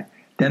revise that.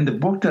 Then the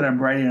book that I'm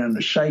writing on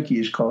the psyche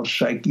is called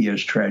Psyche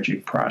as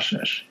Tragic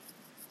Process.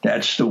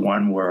 That's the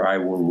one where I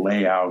will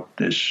lay out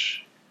this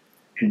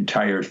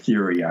entire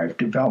theory I've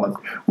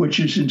developed, which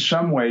is in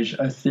some ways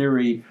a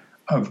theory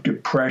of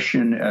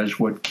depression as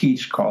what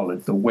Keats called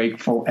it, the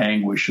wakeful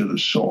anguish of the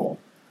soul.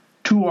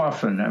 Too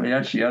often,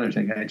 that's the other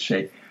thing I'd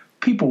say,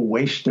 people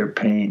waste their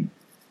pain.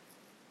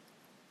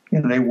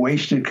 They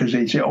waste it because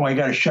they say, oh, I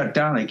got to shut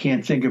down. I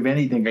can't think of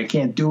anything. I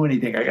can't do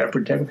anything. I got to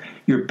protect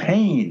your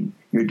pain,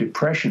 your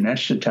depression.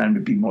 That's the time to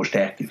be most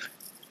active.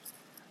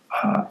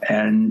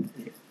 And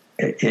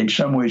in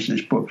some ways,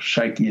 this book,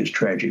 Psyche as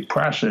Tragic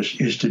Process,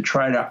 is to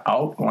try to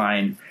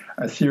outline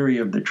a theory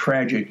of the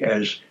tragic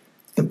as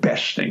the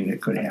best thing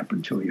that could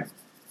happen to you,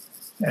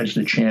 as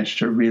the chance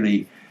to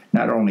really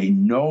not only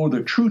know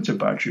the truth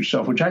about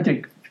yourself, which I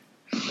think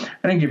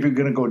if you're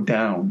going to go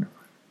down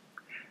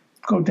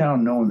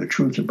knowing the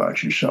truth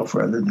about yourself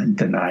rather than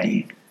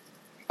denying.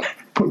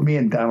 Put me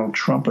and Donald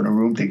Trump in a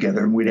room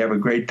together and we'd have a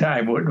great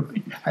time, wouldn't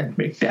we? I'd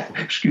make that.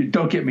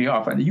 Don't get me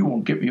off on that. You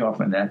won't get me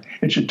off on that.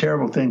 It's a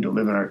terrible thing to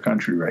live in our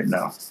country right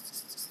now.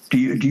 Are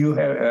you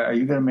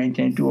going to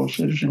maintain dual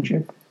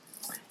citizenship?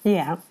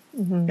 Yeah.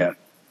 Mm-hmm.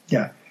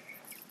 Yeah.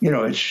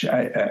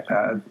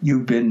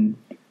 You've been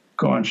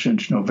gone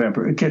since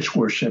November. It gets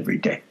worse every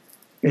day.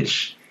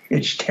 It's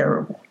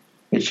terrible.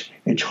 It's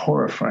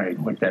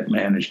horrifying what that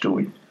man is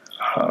doing.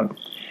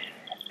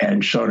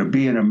 And so to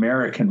be an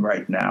American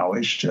right now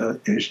is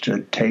to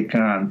take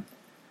on.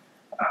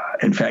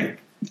 In fact,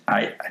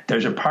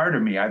 there's a part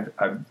of me. I've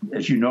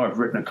as you know, I've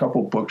written a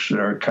couple books that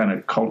are kind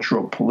of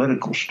cultural,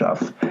 political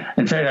stuff.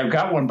 In fact, I've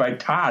got one by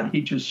Todd.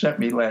 He just sent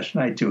me last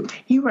night too.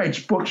 He writes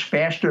books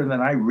faster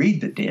than I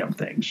read the damn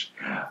things.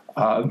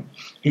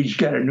 He's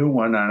got a new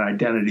one on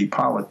identity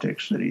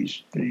politics that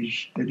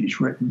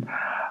he's written.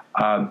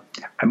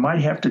 I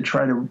might have to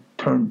try to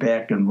turn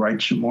back and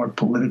write some more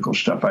political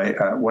stuff.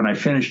 When I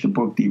finished the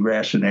book, The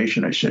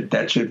Racination, I said,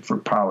 that's it for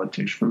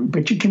politics for me.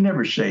 But you can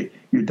never say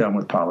you're done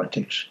with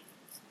politics.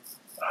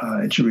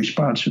 It's a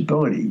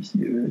responsibility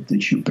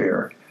that you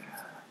bear.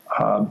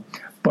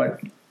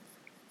 But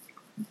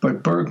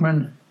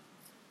Bergman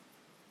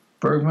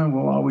Bergman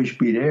will always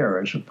be there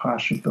as a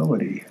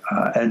possibility.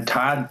 And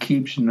Todd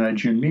keeps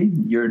nudging me.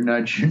 You're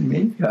nudging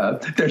me.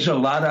 There's a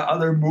lot of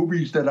other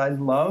movies that I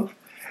love.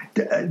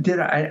 I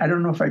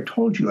don't know if I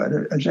told you, I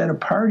was at a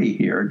party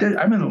here.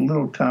 I'm in a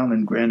little town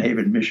in Grand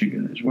Haven,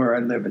 Michigan, is where I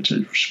live. It's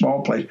a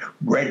small place,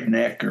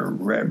 redneck or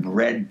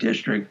red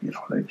district,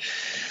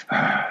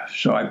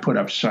 so I put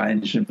up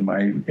signs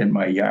in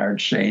my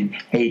yard saying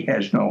hate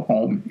has no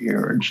home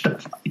here and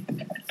stuff like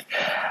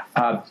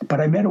that. But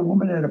I met a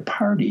woman at a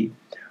party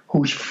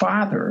whose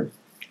father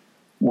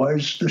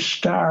was the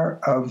star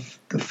of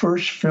the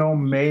first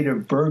film made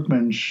of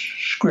Bergman's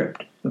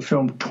script, the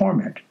film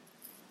Torment.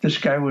 This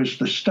guy was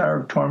the star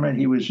of Torment.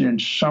 He was in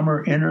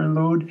Summer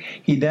Interlude.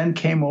 He then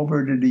came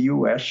over to the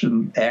U.S.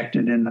 and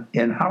acted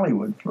in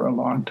Hollywood for a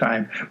long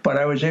time. But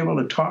I was able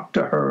to talk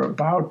to her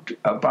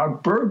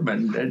about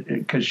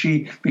Bergman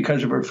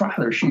because of her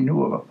father, she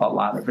knew a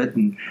lot of it,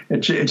 and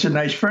it's a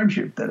nice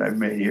friendship that I've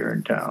made here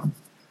in town.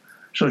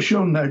 So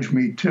she'll nudge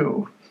me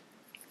too.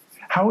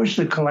 How is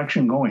the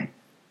collection going?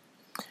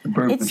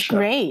 It's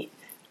great.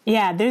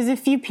 Yeah, there's a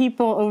few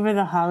people over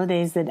the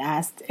holidays that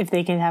asked if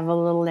they could have a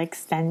little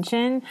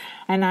extension,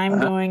 and I'm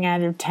going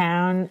out of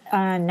town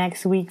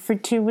next week for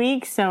 2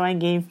 weeks, so I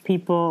gave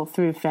people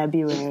through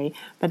February.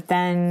 But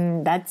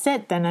then that's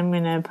it. Then I'm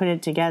going to put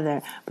it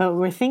together. But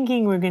we're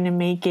thinking we're going to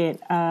make it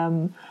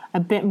a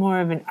bit more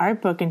of an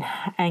art book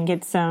and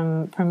get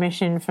some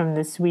permission from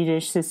the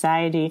Swedish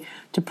Society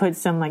to put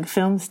some like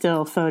film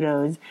still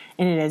photos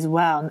in it as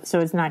well. So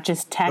it's not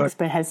just text,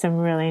 but has some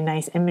really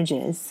nice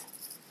images.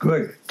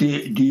 Good. Do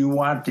you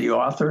want the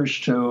authors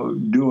to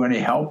do any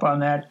help on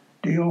that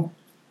deal?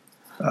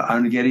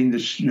 On getting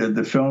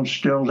the film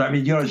stills? I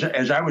mean,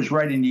 as I was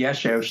writing the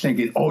essay, I was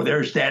thinking,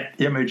 there's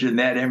that image and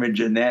that image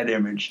and that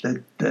image.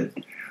 That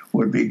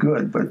would be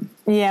good. But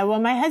yeah, well,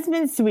 my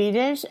husband's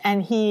Swedish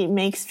and he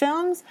makes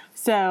films,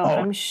 so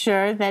I'm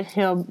sure that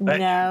he'll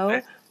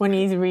know when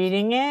he's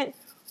reading it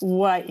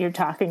what you're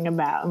talking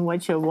about and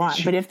what you'll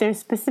want. But if there's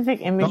specific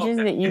images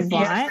that you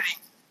want,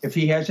 if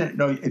he has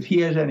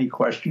any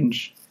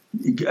questions,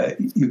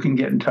 you can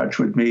get in touch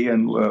with me,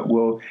 and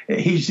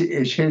is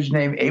his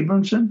name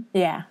Abramson?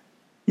 Yeah.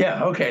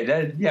 Yeah.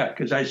 Okay.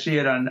 Because I see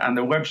it on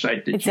the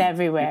website. It's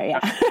everywhere.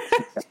 Yeah.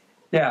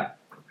 Yeah.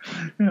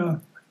 Yeah.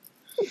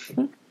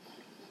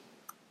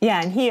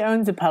 Yeah, and he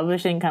owns a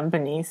publishing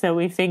company, so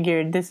we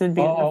figured this would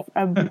be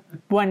a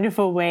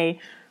wonderful way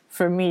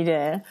for me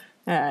to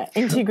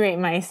integrate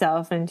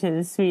myself into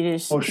the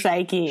Swedish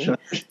psyche. So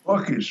this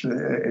book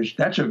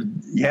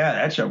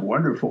that's a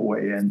wonderful way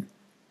in.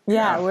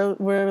 Yeah,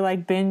 we're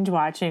like binge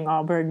watching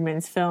all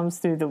Bergman's films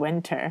through the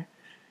winter.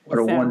 What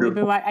a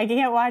wonderful! I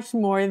can't watch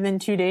more than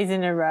 2 days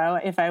in a row.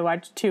 If I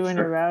watch two in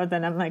a row,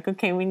 then I'm like,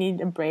 okay, we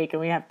need a break,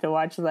 and we have to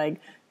watch like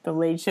The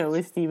Late Show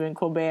with Stephen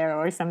Colbert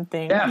or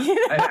something. Yeah,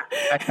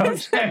 I know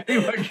exactly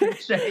what you're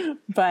saying.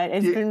 But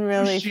it's been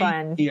really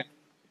fun.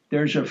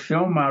 There's a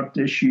film out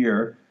this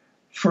year,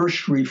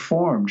 First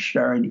Reformed,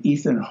 starring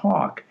Ethan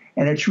Hawke,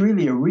 and it's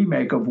really a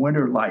remake of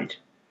Winter Light,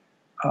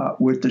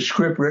 with the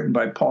script written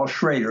by Paul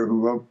Schrader,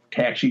 who wrote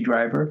Taxi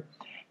Driver,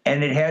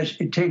 and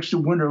it takes the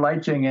Winter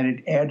Light thing and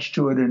it adds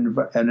to it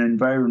an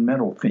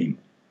environmental theme.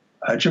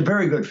 It's a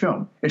very good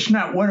film. It's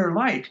not Winter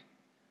Light.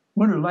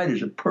 Winter Light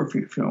is a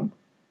perfect film.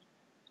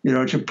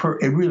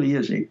 It really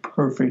is a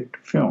perfect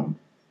film.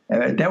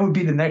 That would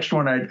be the next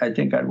one I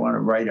think I'd want to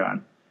write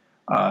on.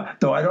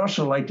 Though I'd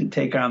also like to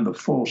take on the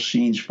full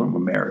scenes from a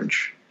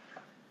marriage.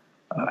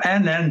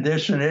 And then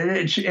this,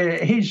 and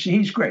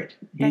he's great.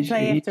 That's why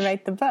you have to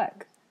write the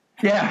book.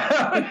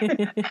 Yeah.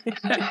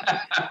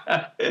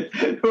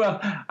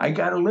 Well, I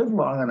got to live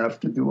long enough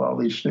to do all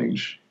these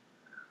things,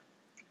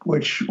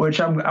 which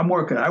I'm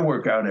working. I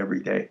work out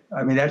every day.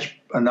 I mean, that's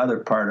another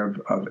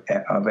part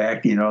of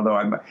acting.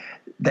 Although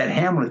that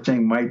Hamlet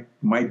thing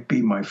might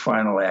be my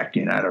final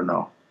acting. I don't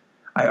know.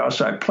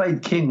 I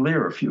played King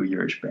Lear a few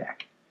years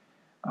back,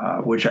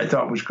 which I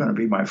thought was going to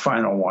be my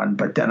final one.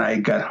 But then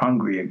I got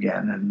hungry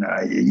again, and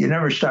you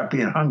never stop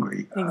being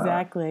hungry.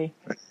 Exactly.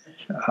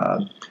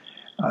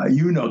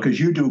 Because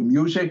you do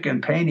music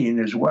and painting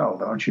as well,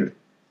 don't you?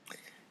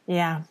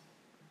 Yeah,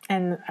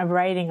 and I'm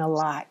writing a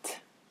lot.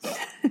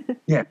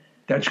 Yeah,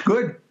 that's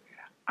good.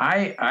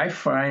 I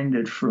find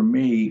that for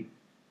me,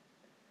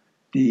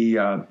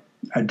 the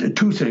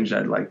two things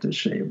I'd like to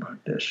say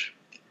about this,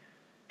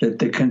 that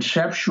the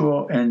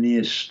conceptual and the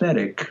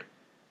aesthetic,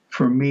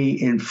 for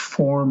me,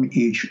 inform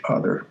each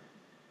other.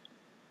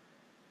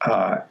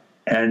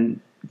 And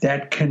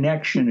that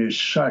connection is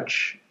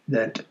such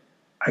that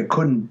I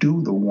couldn't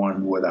do the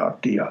one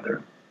without the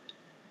other.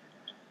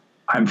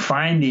 I'm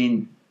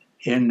finding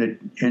in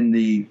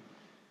the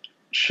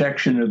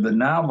section of the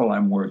novel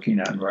I'm working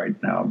on right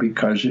now,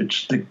 because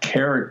it's the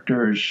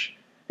characters,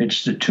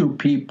 it's the two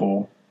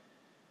people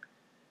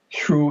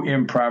through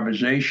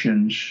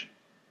improvisations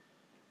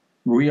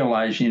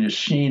realizing a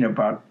scene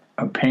about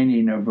a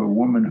painting of a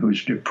woman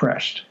who's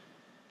depressed.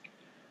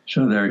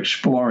 So they're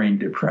exploring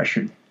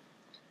depression.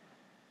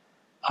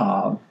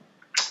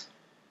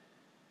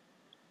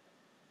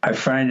 I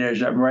find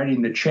as I'm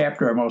writing the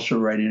chapter, I'm also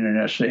writing an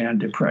essay on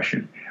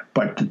depression.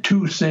 But the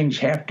two things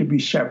have to be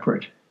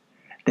separate.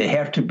 They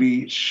have to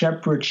be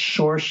separate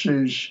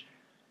sources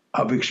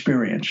of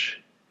experience.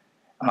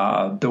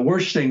 The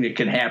worst thing that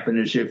can happen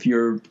is if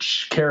your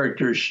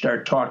characters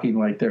start talking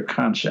like they're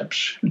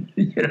concepts,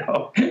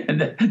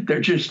 and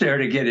they're just there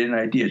to get in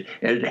ideas.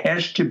 It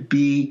has to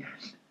be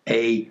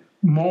a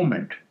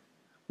moment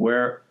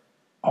where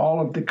all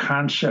of the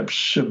concepts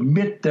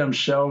submit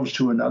themselves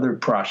to another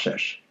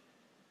process.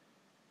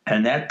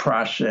 And that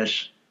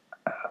process,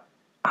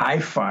 I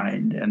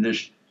find, and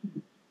this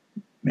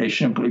may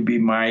simply be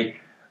my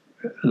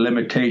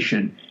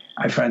limitation,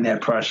 I find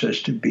that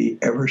process to be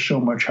ever so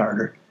much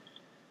harder.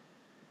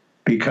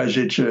 Because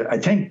it's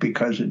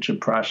a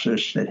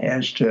process that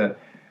has to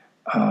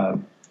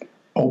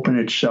open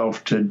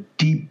itself to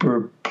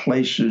deeper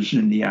places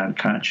in the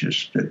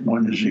unconscious that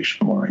one is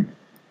exploring,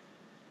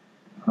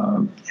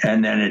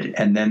 and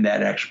then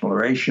that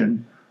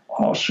exploration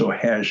also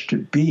has to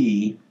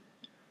be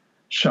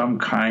some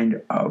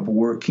kind of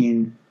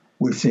working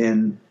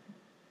within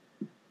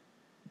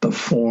the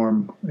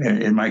form,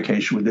 in my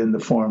case, within the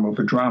form of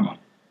a drama.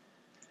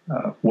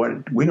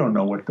 We don't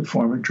know what the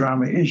form of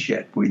drama is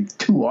yet.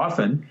 Too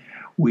often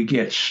we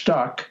get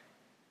stuck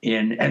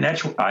in, and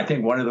that's, I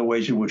think, one of the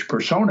ways in which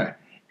Persona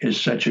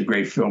is such a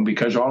great film,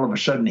 because all of a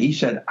sudden he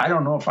said, I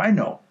don't know if I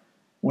know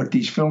what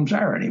these films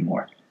are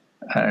anymore.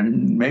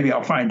 And maybe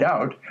I'll find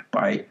out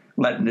by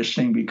letting this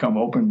thing become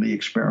openly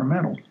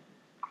experimental.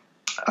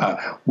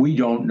 We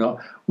don't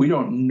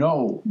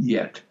know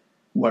yet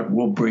what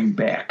we'll bring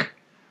back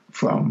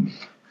from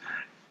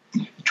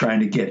trying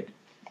to get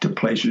to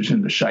places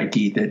in the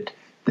psyche that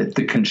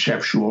the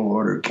conceptual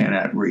order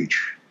cannot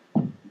reach.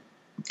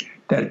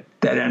 That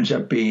ends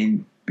up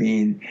being.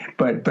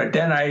 But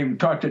then I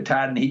talk to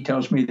Todd, and he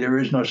tells me there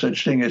is no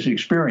such thing as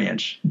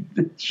experience.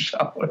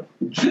 So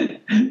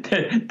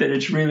that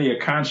it's really a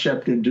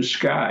concept in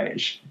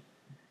disguise.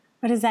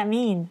 What does that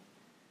mean?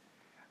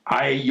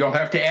 You'll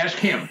have to ask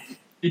him.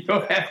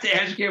 You'll have to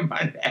ask him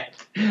on that.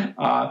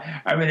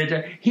 I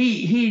mean,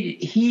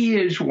 he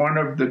is one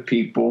of the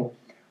people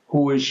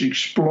who is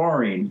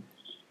exploring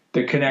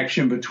the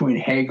connection between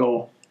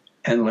Hegel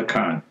and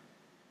Lacan.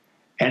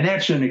 And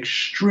that's an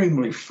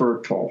extremely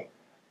fertile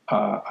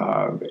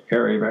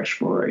area of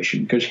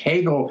exploration, because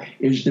Hegel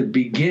is the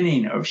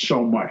beginning of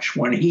so much.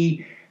 When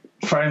he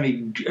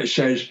finally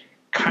says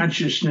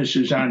consciousness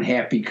is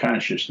unhappy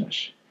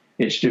consciousness,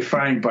 it's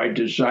defined by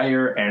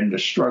desire and the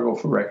struggle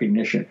for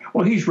recognition.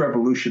 Well, he's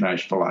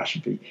revolutionized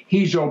philosophy.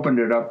 He's opened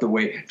it up the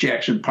way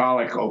Jackson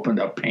Pollock opened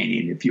up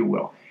painting, if you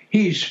will.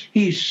 He's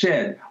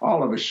said,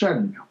 all of a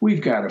sudden,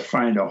 we've got to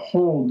find a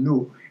whole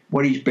new,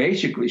 what he's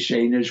basically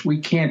saying is we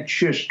can't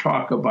just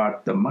talk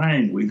about the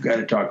mind, we've got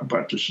to talk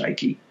about the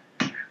psyche.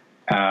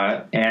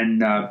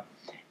 And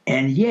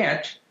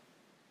yet,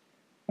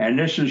 and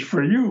this is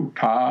for you,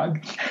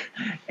 Todd,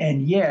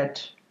 and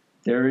yet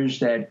there is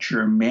that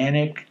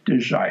Germanic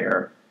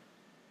desire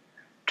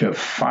to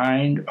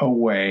find a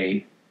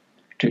way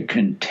to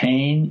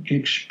contain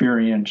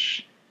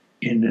experience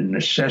in the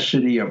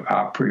necessity of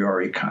a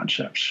priori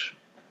concepts,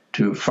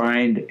 to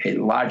find a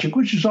logic,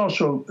 which is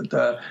also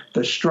the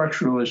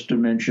structuralist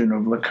dimension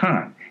of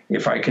Lacan.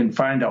 If I can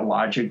find a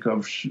logic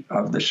of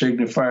the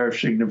signifier, of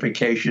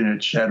signification,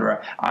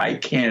 etc., I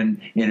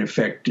can, in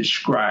effect,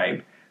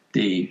 describe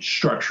the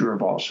structure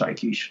of all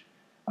psyches.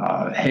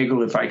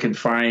 Hegel, if I can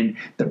find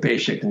the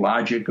basic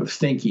logic of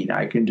thinking,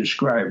 I can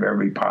describe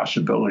every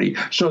possibility,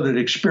 so that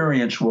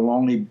experience will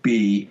only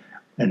be,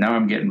 and now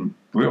I'm getting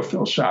real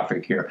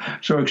philosophic here,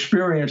 so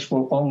experience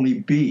will only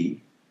be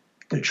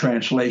the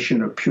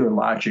translation of pure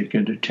logic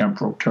into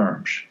temporal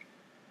terms.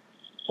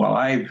 Well,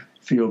 I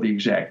feel the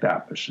exact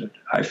opposite.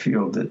 I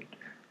feel that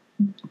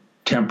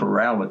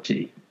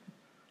temporality,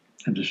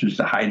 and this is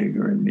the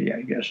Heidegger in me,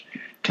 I guess,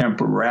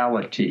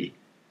 temporality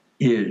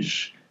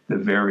is the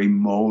very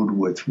mode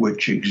with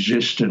which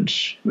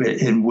existence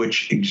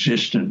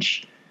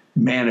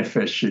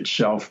manifests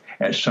itself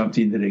as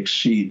something that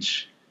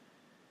exceeds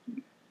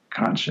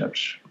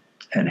concepts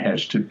and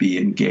has to be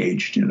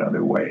engaged in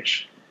other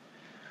ways.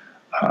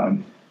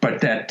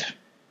 But that's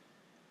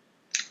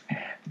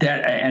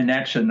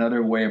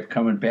another way of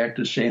coming back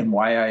to saying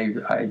why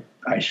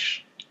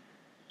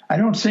I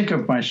don't think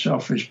of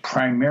myself as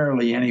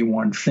primarily any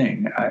one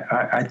thing.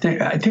 I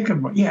think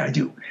of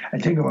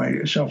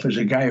myself as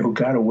a guy who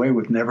got away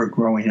with never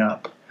growing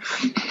up.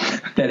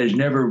 That is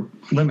never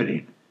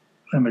limiting,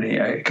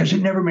 because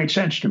it never made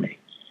sense to me.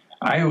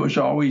 I was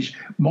always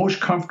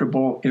most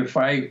comfortable if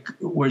I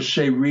was,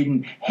 say,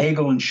 reading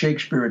Hegel and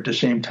Shakespeare at the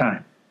same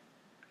time.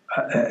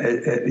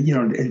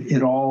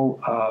 It all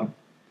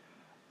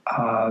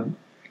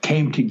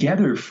came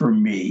together for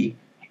me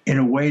in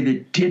a way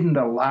that didn't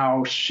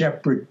allow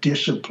separate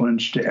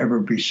disciplines to ever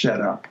be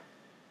set up.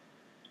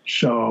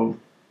 So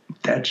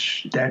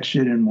that's it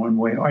in one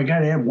way. Oh, I got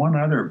to add one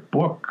other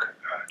book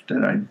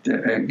that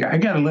I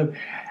got to live.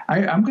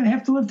 I'm going to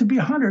have to live to be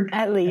 100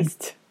 at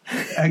least.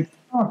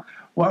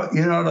 Well,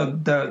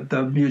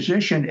 the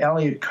musician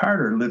Elliot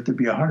Carter lived to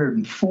be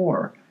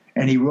 104,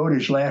 And he wrote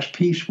his last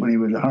piece when he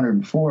was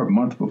 104, a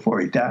month before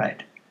he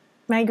died.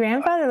 My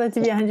grandfather lived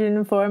to be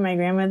 104. My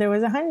grandmother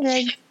was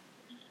 100.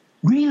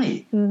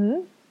 Really?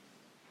 Mm-hmm.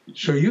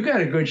 So you got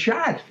a good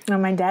shot.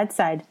 On my dad's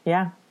side,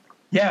 yeah.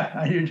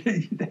 Yeah,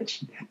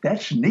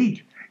 that's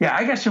neat. Yeah,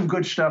 I got some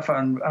good stuff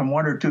on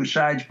one or two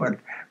sides, but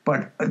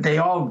they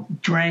all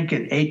drank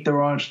and ate the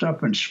wrong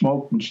stuff and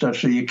smoked and stuff,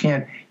 so you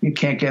can't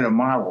get a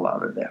model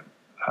out of them.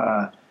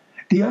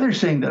 The other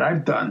thing that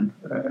I've done,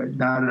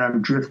 now that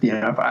I'm drifting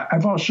up,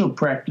 I've also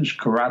practiced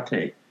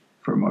karate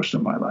for most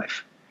of my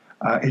life.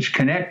 It's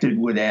connected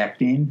with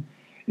acting.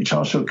 It's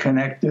also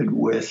connected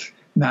with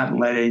not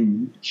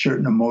letting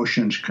certain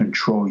emotions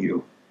control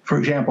you. For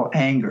example,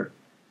 anger.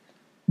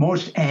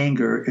 Most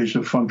anger is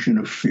a function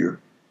of fear.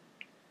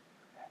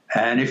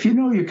 And if you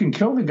know you can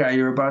kill the guy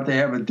you're about to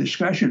have a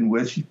discussion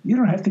with, you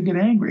don't have to get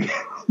angry.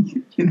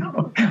 You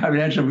know, I mean,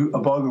 that's a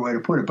vulgar way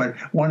to put it. But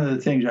one of the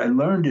things I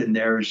learned in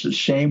there is the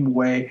same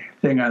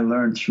thing I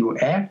learned through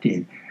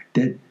acting,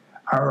 that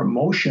our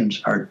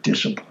emotions are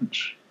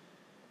disciplines.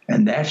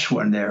 And that's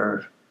when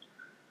they're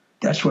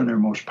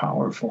most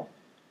powerful,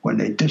 when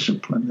they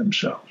discipline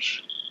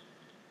themselves.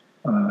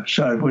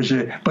 So it was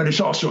but it's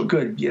also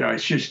good, you know,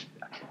 it's just,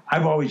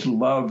 I've always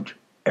loved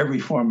every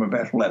form of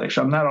athletics.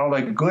 I'm not all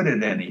that good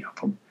at any of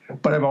them,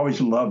 but I've always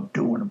loved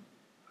doing them.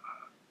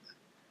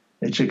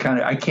 It's a kind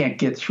of, I can't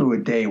get through a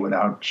day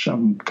without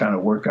some kind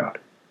of workout.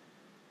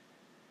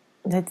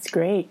 That's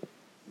great.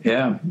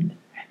 Yeah.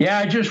 Yeah,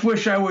 I just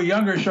wish I were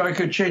younger so I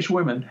could chase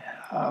women.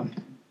 Well,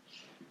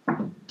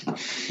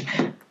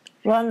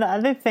 and the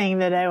other thing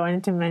that I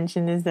wanted to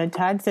mention is that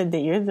Todd said that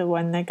you're the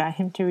one that got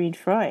him to read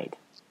Freud.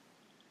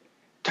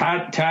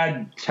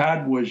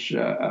 Todd was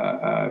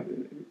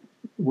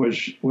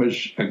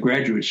a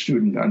graduate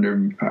student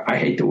under, I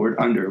hate the word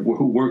under,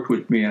 who worked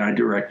with me, and I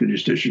directed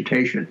his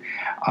dissertation.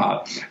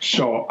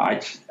 So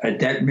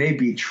that may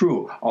be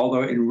true.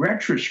 Although in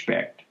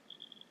retrospect,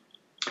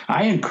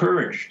 I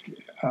encouraged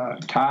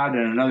Todd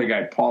and another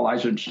guy, Paul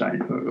Eisenstein,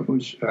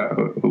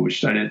 who was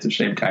studying at the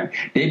same time.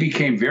 They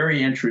became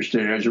very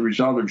interested as a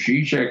result of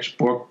Zizek's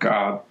book,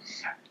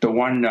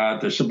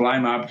 The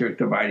Sublime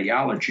Object of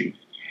Ideology.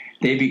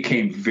 They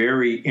became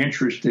very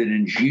interested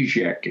in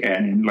Zizek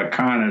and in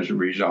Lacan as a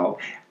result.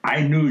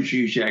 I knew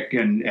Zizek,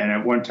 and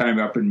at one time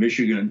up in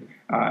Michigan,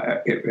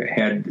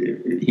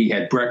 he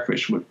had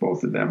breakfast with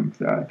both of them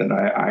that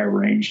I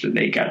arranged, and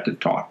they got to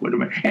talk with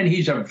him. And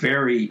he's a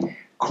very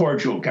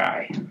cordial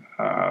guy.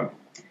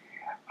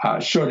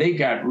 So they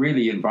got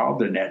really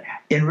involved in that.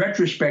 In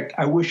retrospect,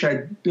 I wish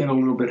I'd been a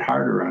little bit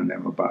harder on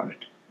them about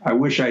it. I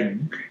wish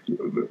I'd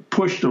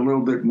pushed a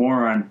little bit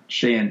more on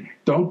saying,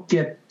 don't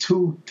get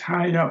too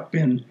tied up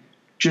in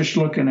just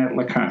looking at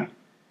Lacan,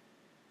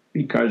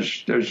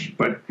 because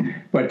but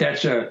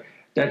that's a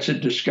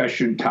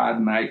discussion Todd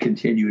and I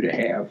continue to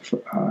have,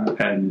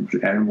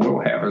 and we'll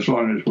have as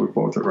long as we're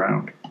both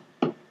around.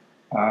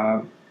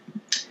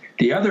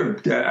 The other,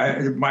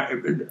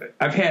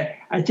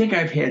 I think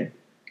I've had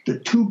the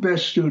two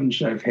best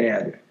students I've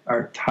had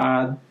are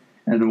Todd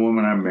and the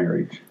woman I'm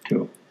married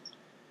to.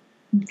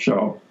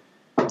 So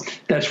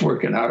that's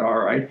working out all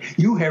right.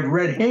 You have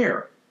red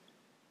hair,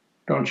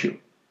 don't you?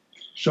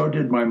 So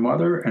did my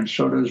mother, and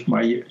so does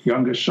my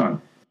youngest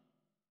son.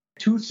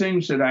 Two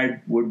things that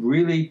I would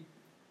really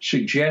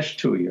suggest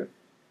to you,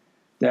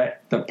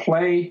 that the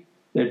play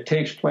that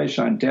takes place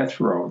on death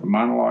row, the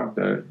monologue,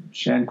 the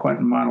San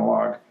Quentin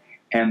monologue,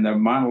 and the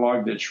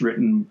monologue that's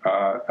written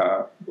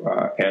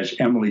as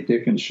Emily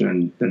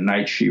Dickinson the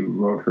night she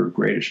wrote her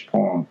greatest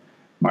poem,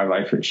 My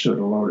Life Had Stood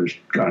a Loaded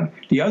Gun.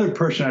 The other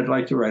person I'd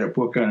like to write a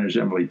book on is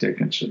Emily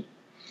Dickinson.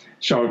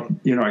 So,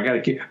 you know, I got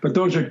to keep, but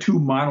those are two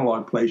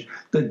monologue plays.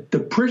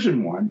 The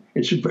prison one,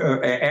 it's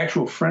an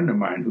actual friend of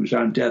mine who's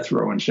on death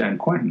row in San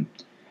Quentin.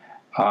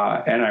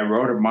 And I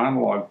wrote a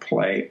monologue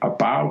play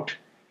about,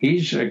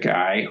 he's a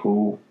guy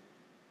who,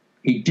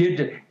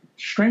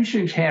 strange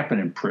things happen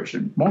in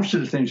prison. Most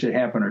of the things that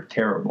happen are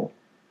terrible.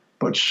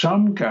 But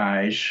some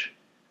guys,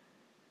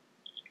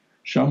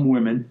 some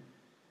women,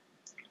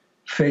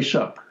 face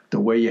up the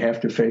way you have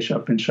to face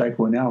up in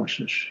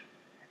psychoanalysis.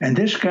 And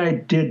this guy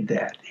did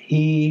that.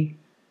 He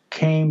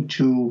came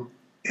to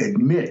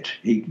admit,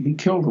 he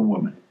killed a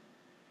woman.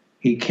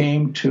 He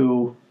came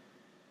to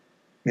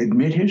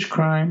admit his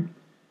crime,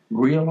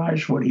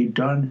 realize what he'd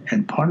done,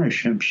 and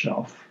punish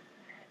himself,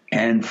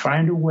 and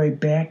find a way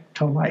back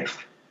to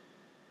life.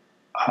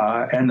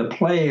 And the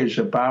play is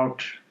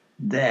about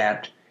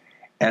that.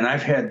 And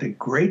I've had the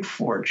great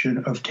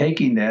fortune of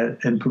taking that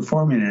and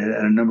performing it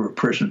at a number of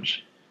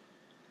prisons.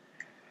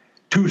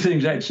 Two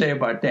things I'd say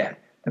about that.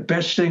 The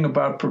best thing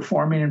about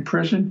performing in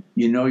prison,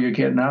 you know you're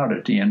getting out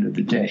at the end of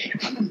the day.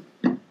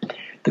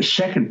 The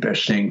second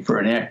best thing for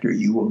an actor,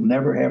 you will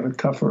never have a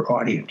tougher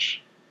audience.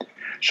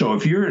 So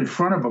if you're in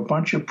front of a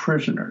bunch of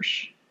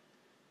prisoners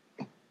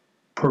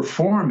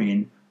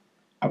performing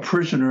a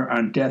prisoner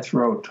on death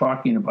row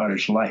talking about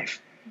his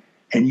life,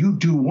 and you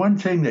do one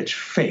thing that's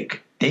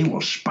fake, they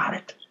will spot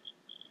it.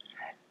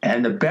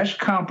 And the best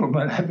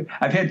compliment,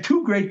 I've had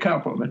two great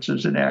compliments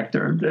as an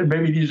actor.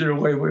 Maybe these are the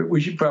way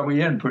we should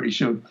probably end pretty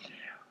soon.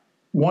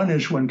 One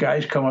is when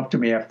guys come up to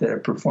me after a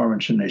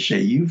performance and they say,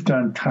 "You've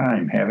done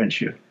time, haven't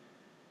you?"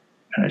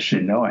 And I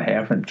say, "No, I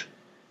haven't.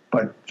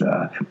 But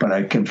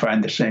I can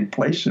find the same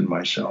place in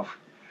myself."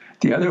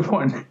 The other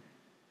one,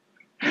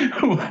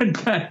 one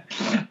time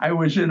I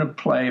was in a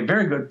play, a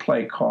very good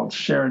play called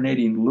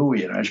Serenading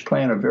Louis, and I was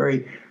playing a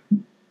very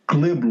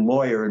glib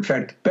lawyer. In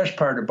fact, the best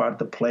part about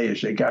the play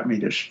is they got me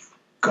this,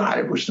 God,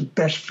 it was the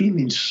best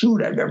feeling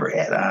suit I've ever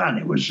had on.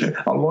 It was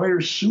a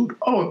lawyer's suit.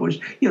 Oh, it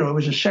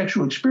was a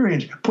sexual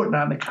experience putting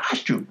on the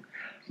costume.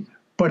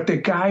 But the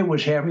guy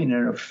was having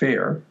an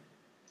affair.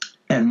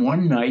 And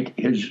one night,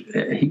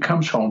 he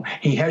comes home.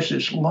 He has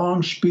this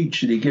long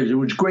speech that he gives. It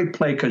was a great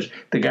play because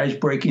the guy's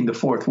breaking the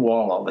fourth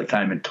wall all the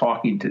time and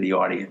talking to the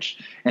audience,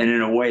 and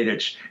in a way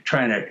that's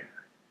trying to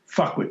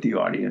fuck with the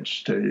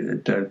audience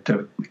to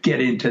get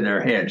into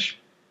their heads.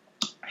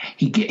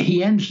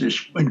 He ends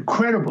this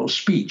incredible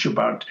speech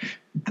about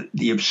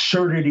the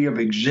absurdity of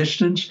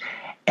existence,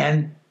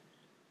 and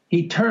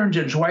he turns,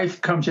 and his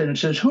wife comes in and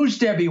says, "Who's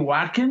Debbie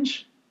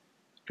Watkins?"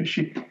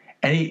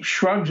 And he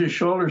shrugs his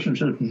shoulders and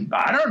says,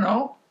 "I don't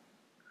know."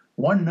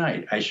 One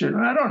night, I said,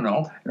 "I don't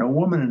know." And a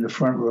woman in the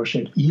front row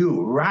said,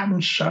 "You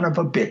rotten son of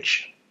a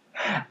bitch."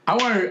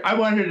 I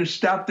wanted to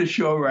stop the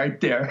show right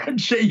there and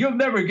say, you'll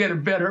never get a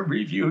better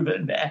review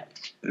than that.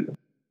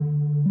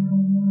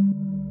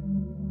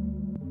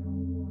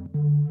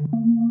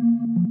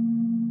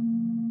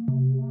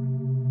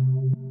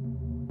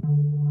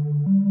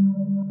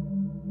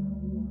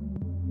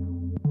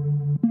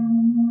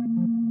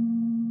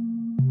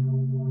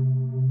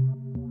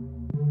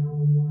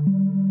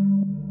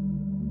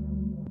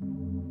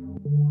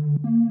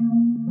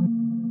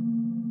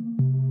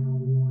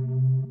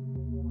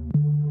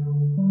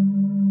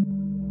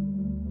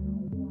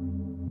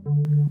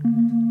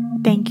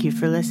 Thank you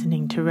for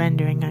listening to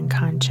Rendering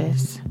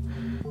Unconscious.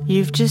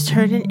 You've just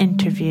heard an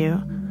interview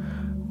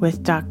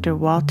with Dr.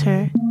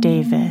 Walter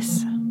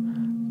Davis,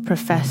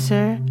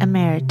 Professor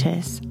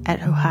Emeritus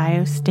at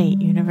Ohio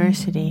State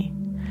University.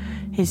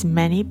 His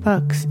many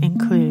books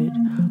include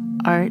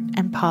Art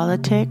and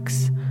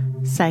Politics,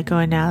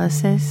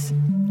 Psychoanalysis,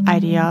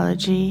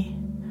 Ideology,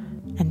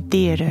 and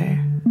Theater,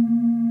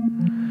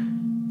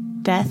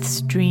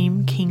 Death's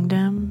Dream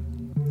Kingdom,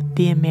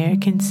 The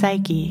American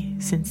Psyche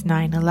Since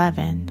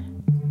 9/11,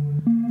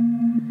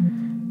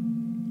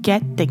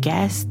 Get the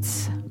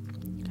Guests,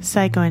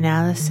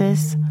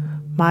 Psychoanalysis,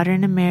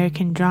 Modern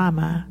American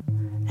Drama,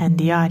 and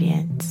the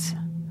Audience,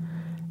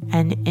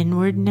 and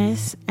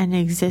Inwardness and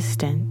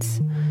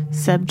Existence,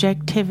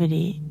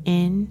 Subjectivity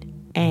in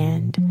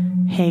and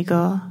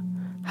Hegel,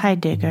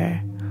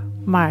 Heidegger,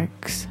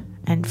 Marx,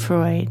 and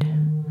Freud.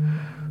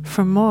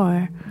 For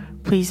more,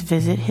 please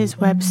visit his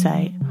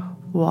website,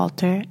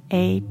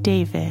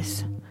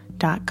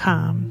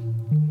 walteradavis.com,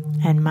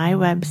 and my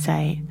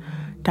website,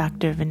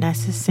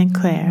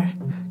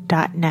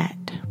 drvanessasinclair.net.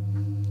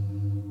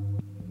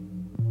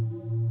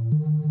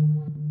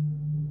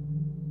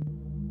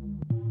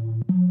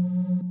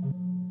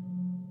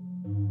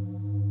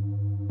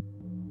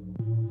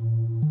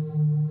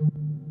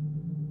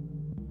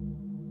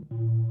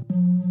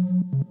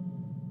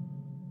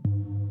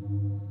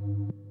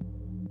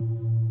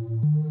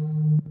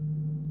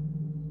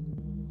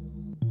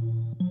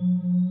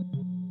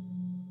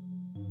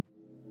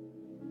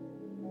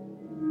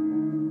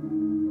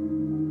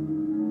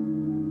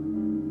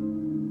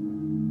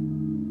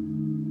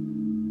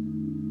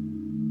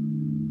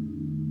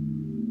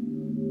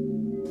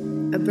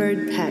 A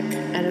bird peck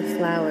at a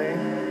flower.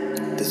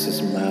 This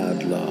is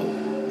mad love.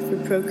 For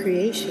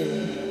procreation,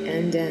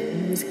 and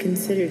was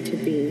considered to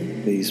be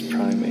these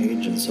prime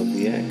agents of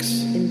the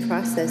X, in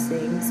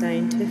processing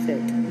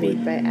scientific,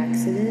 made by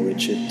accident,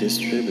 which it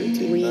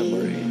distributed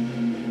memory,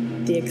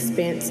 the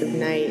expanse of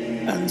night,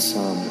 and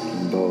some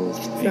in both,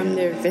 from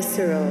their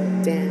visceral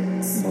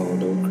dance,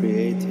 mode of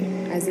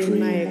creating, as in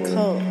my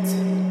occult,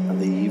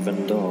 and the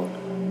even dog,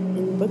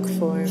 in book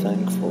form,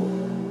 thankful,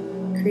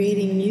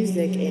 creating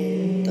music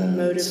in dance,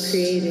 mode of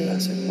creating,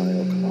 as in my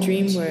occult,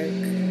 dream work,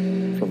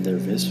 from their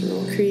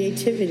visceral,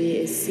 creativity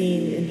is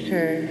seen in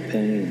her,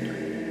 pain,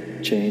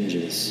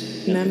 changes,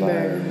 member,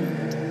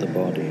 environment, the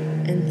body,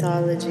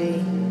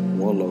 anthology,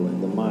 wallow in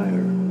the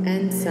mire,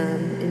 and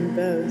some in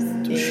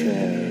both, to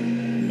share,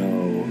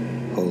 no,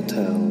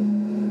 hotel,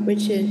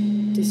 which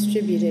it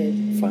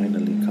distributed,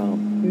 finally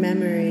come,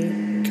 memory,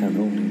 can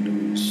only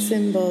lose,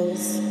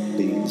 symbols,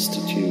 the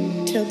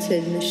institute,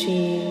 tilted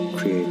machine,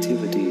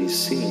 creativity is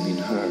seen in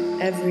her,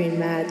 every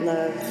mad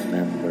love,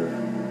 member,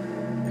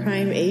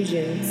 prime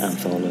agents,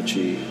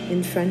 anthology,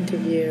 in front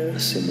of you, a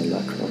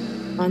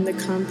simulacrum, on the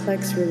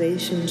complex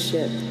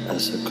relationship,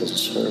 as a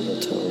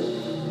conservator,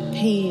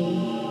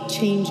 pain,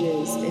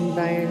 changes,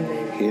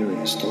 environment,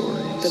 hearing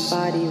stories, the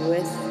body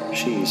with,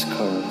 she is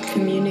currently,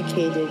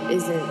 communicated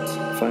isn't,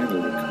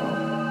 finally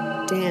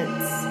come,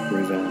 dance,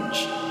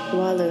 revenge,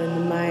 wallow in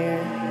the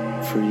mire,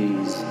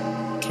 freeze,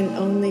 can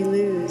only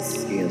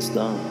lose, he has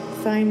done,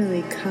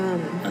 finally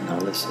come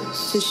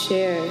analysis, to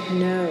share,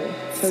 know,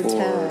 4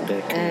 foretell,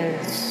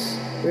 decades,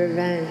 and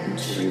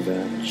revenge.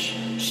 revenge,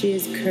 She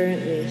is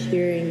currently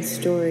hearing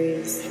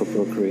stories, for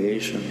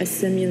procreation, a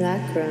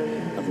simulacrum,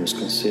 and was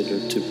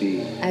considered to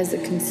be as a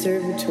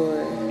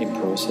conservator, in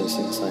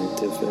processing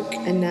scientific,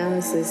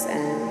 analysis,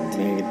 and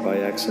made by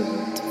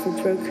accident. for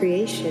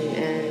procreation,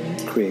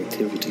 and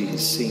Creativity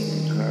is seen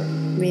in her,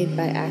 made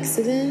by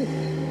accident.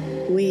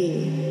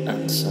 We,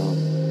 and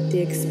some the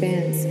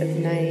expanse of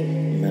night,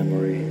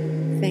 memory,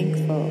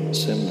 thankful,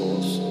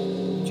 symbols,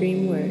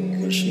 dreamwork,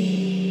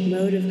 machine,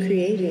 mode of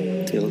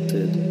creating,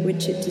 tilted,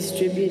 which it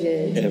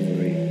distributed,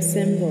 every,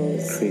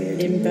 symbols,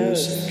 creating in both,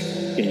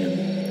 music,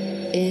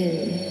 in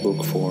in.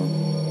 book form,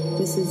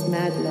 This is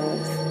mad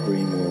love.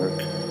 dream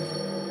work,